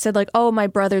guys where I said oh, my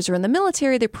brothers are in the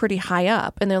military. They're pretty high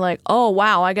up. And they're like, oh,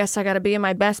 wow, I guess I got to be in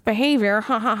my best behavior.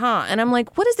 Ha, ha, ha. And I'm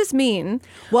like, what does this mean?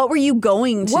 What were you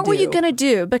going to do? What were you going to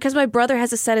do? Because my brother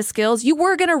has a set of skills. You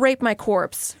were going to rape my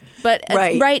corpse. But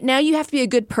right now you have to be a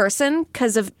good person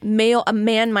because a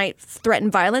man might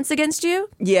threaten violence against you.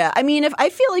 Yeah. I mean,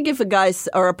 I feel like if a guy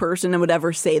or a person would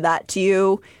ever say that to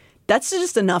you, that's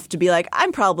just enough to be like, I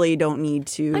probably don't need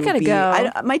to. I gotta go.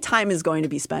 My time is going to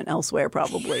be spent elsewhere,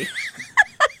 probably.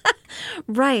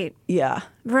 Right. Yeah.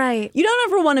 Right. You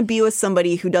don't ever want to be with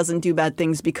somebody who doesn't do bad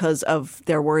things because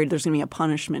they're worried there's going to be a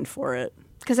punishment for it.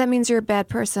 Because that means you're a bad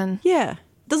person. Yeah.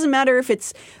 Doesn't matter if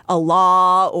it's a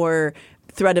law or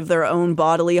threat of their own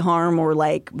bodily harm or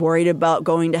worried about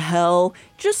going to hell.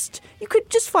 You could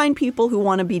just find people who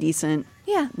want to be decent.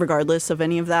 Yeah. Regardless of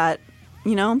any of that.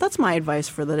 That's my advice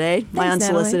for the day. Thanks, my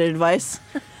unsolicited advice.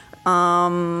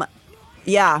 I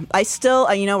still,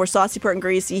 we're saucy, pert, and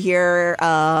greasy here.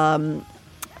 I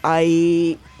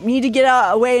need to get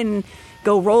away and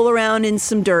go roll around in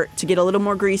some dirt to get a little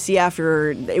more greasy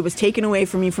after it was taken away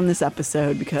from me from this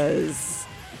episode, because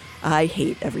I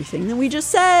hate everything that we just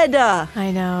said.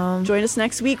 I know. Join us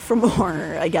next week for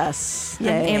more, I guess. I'm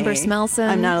Amber Smelson.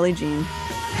 I'm Natalie Jean.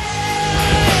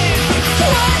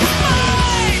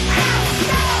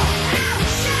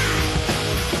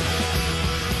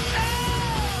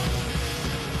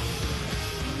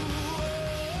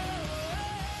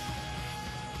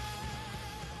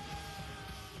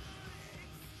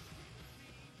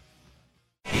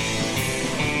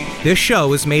 This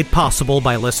show is made possible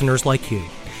by listeners like you.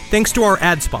 Thanks to our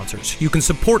ad sponsors, you can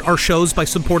support our shows by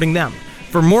supporting them.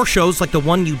 For more shows like the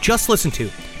one you just listened to,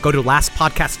 go to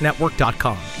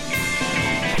lastpodcastnetwork.com.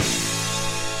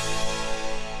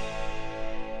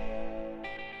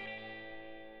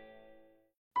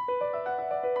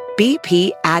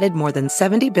 BP added more than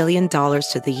 $70 billion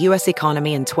to the U.S.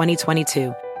 economy in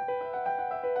 2022.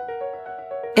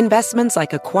 Investments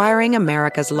like acquiring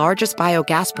America's largest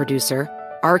biogas producer,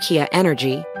 Archaea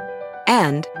Energy,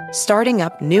 and starting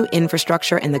up new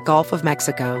infrastructure in the Gulf of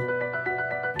Mexico.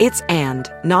 It's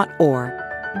and, not or.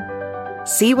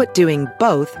 See what doing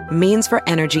both means for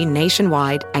energy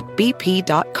nationwide at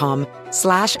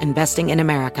bp.com/investing in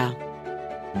America.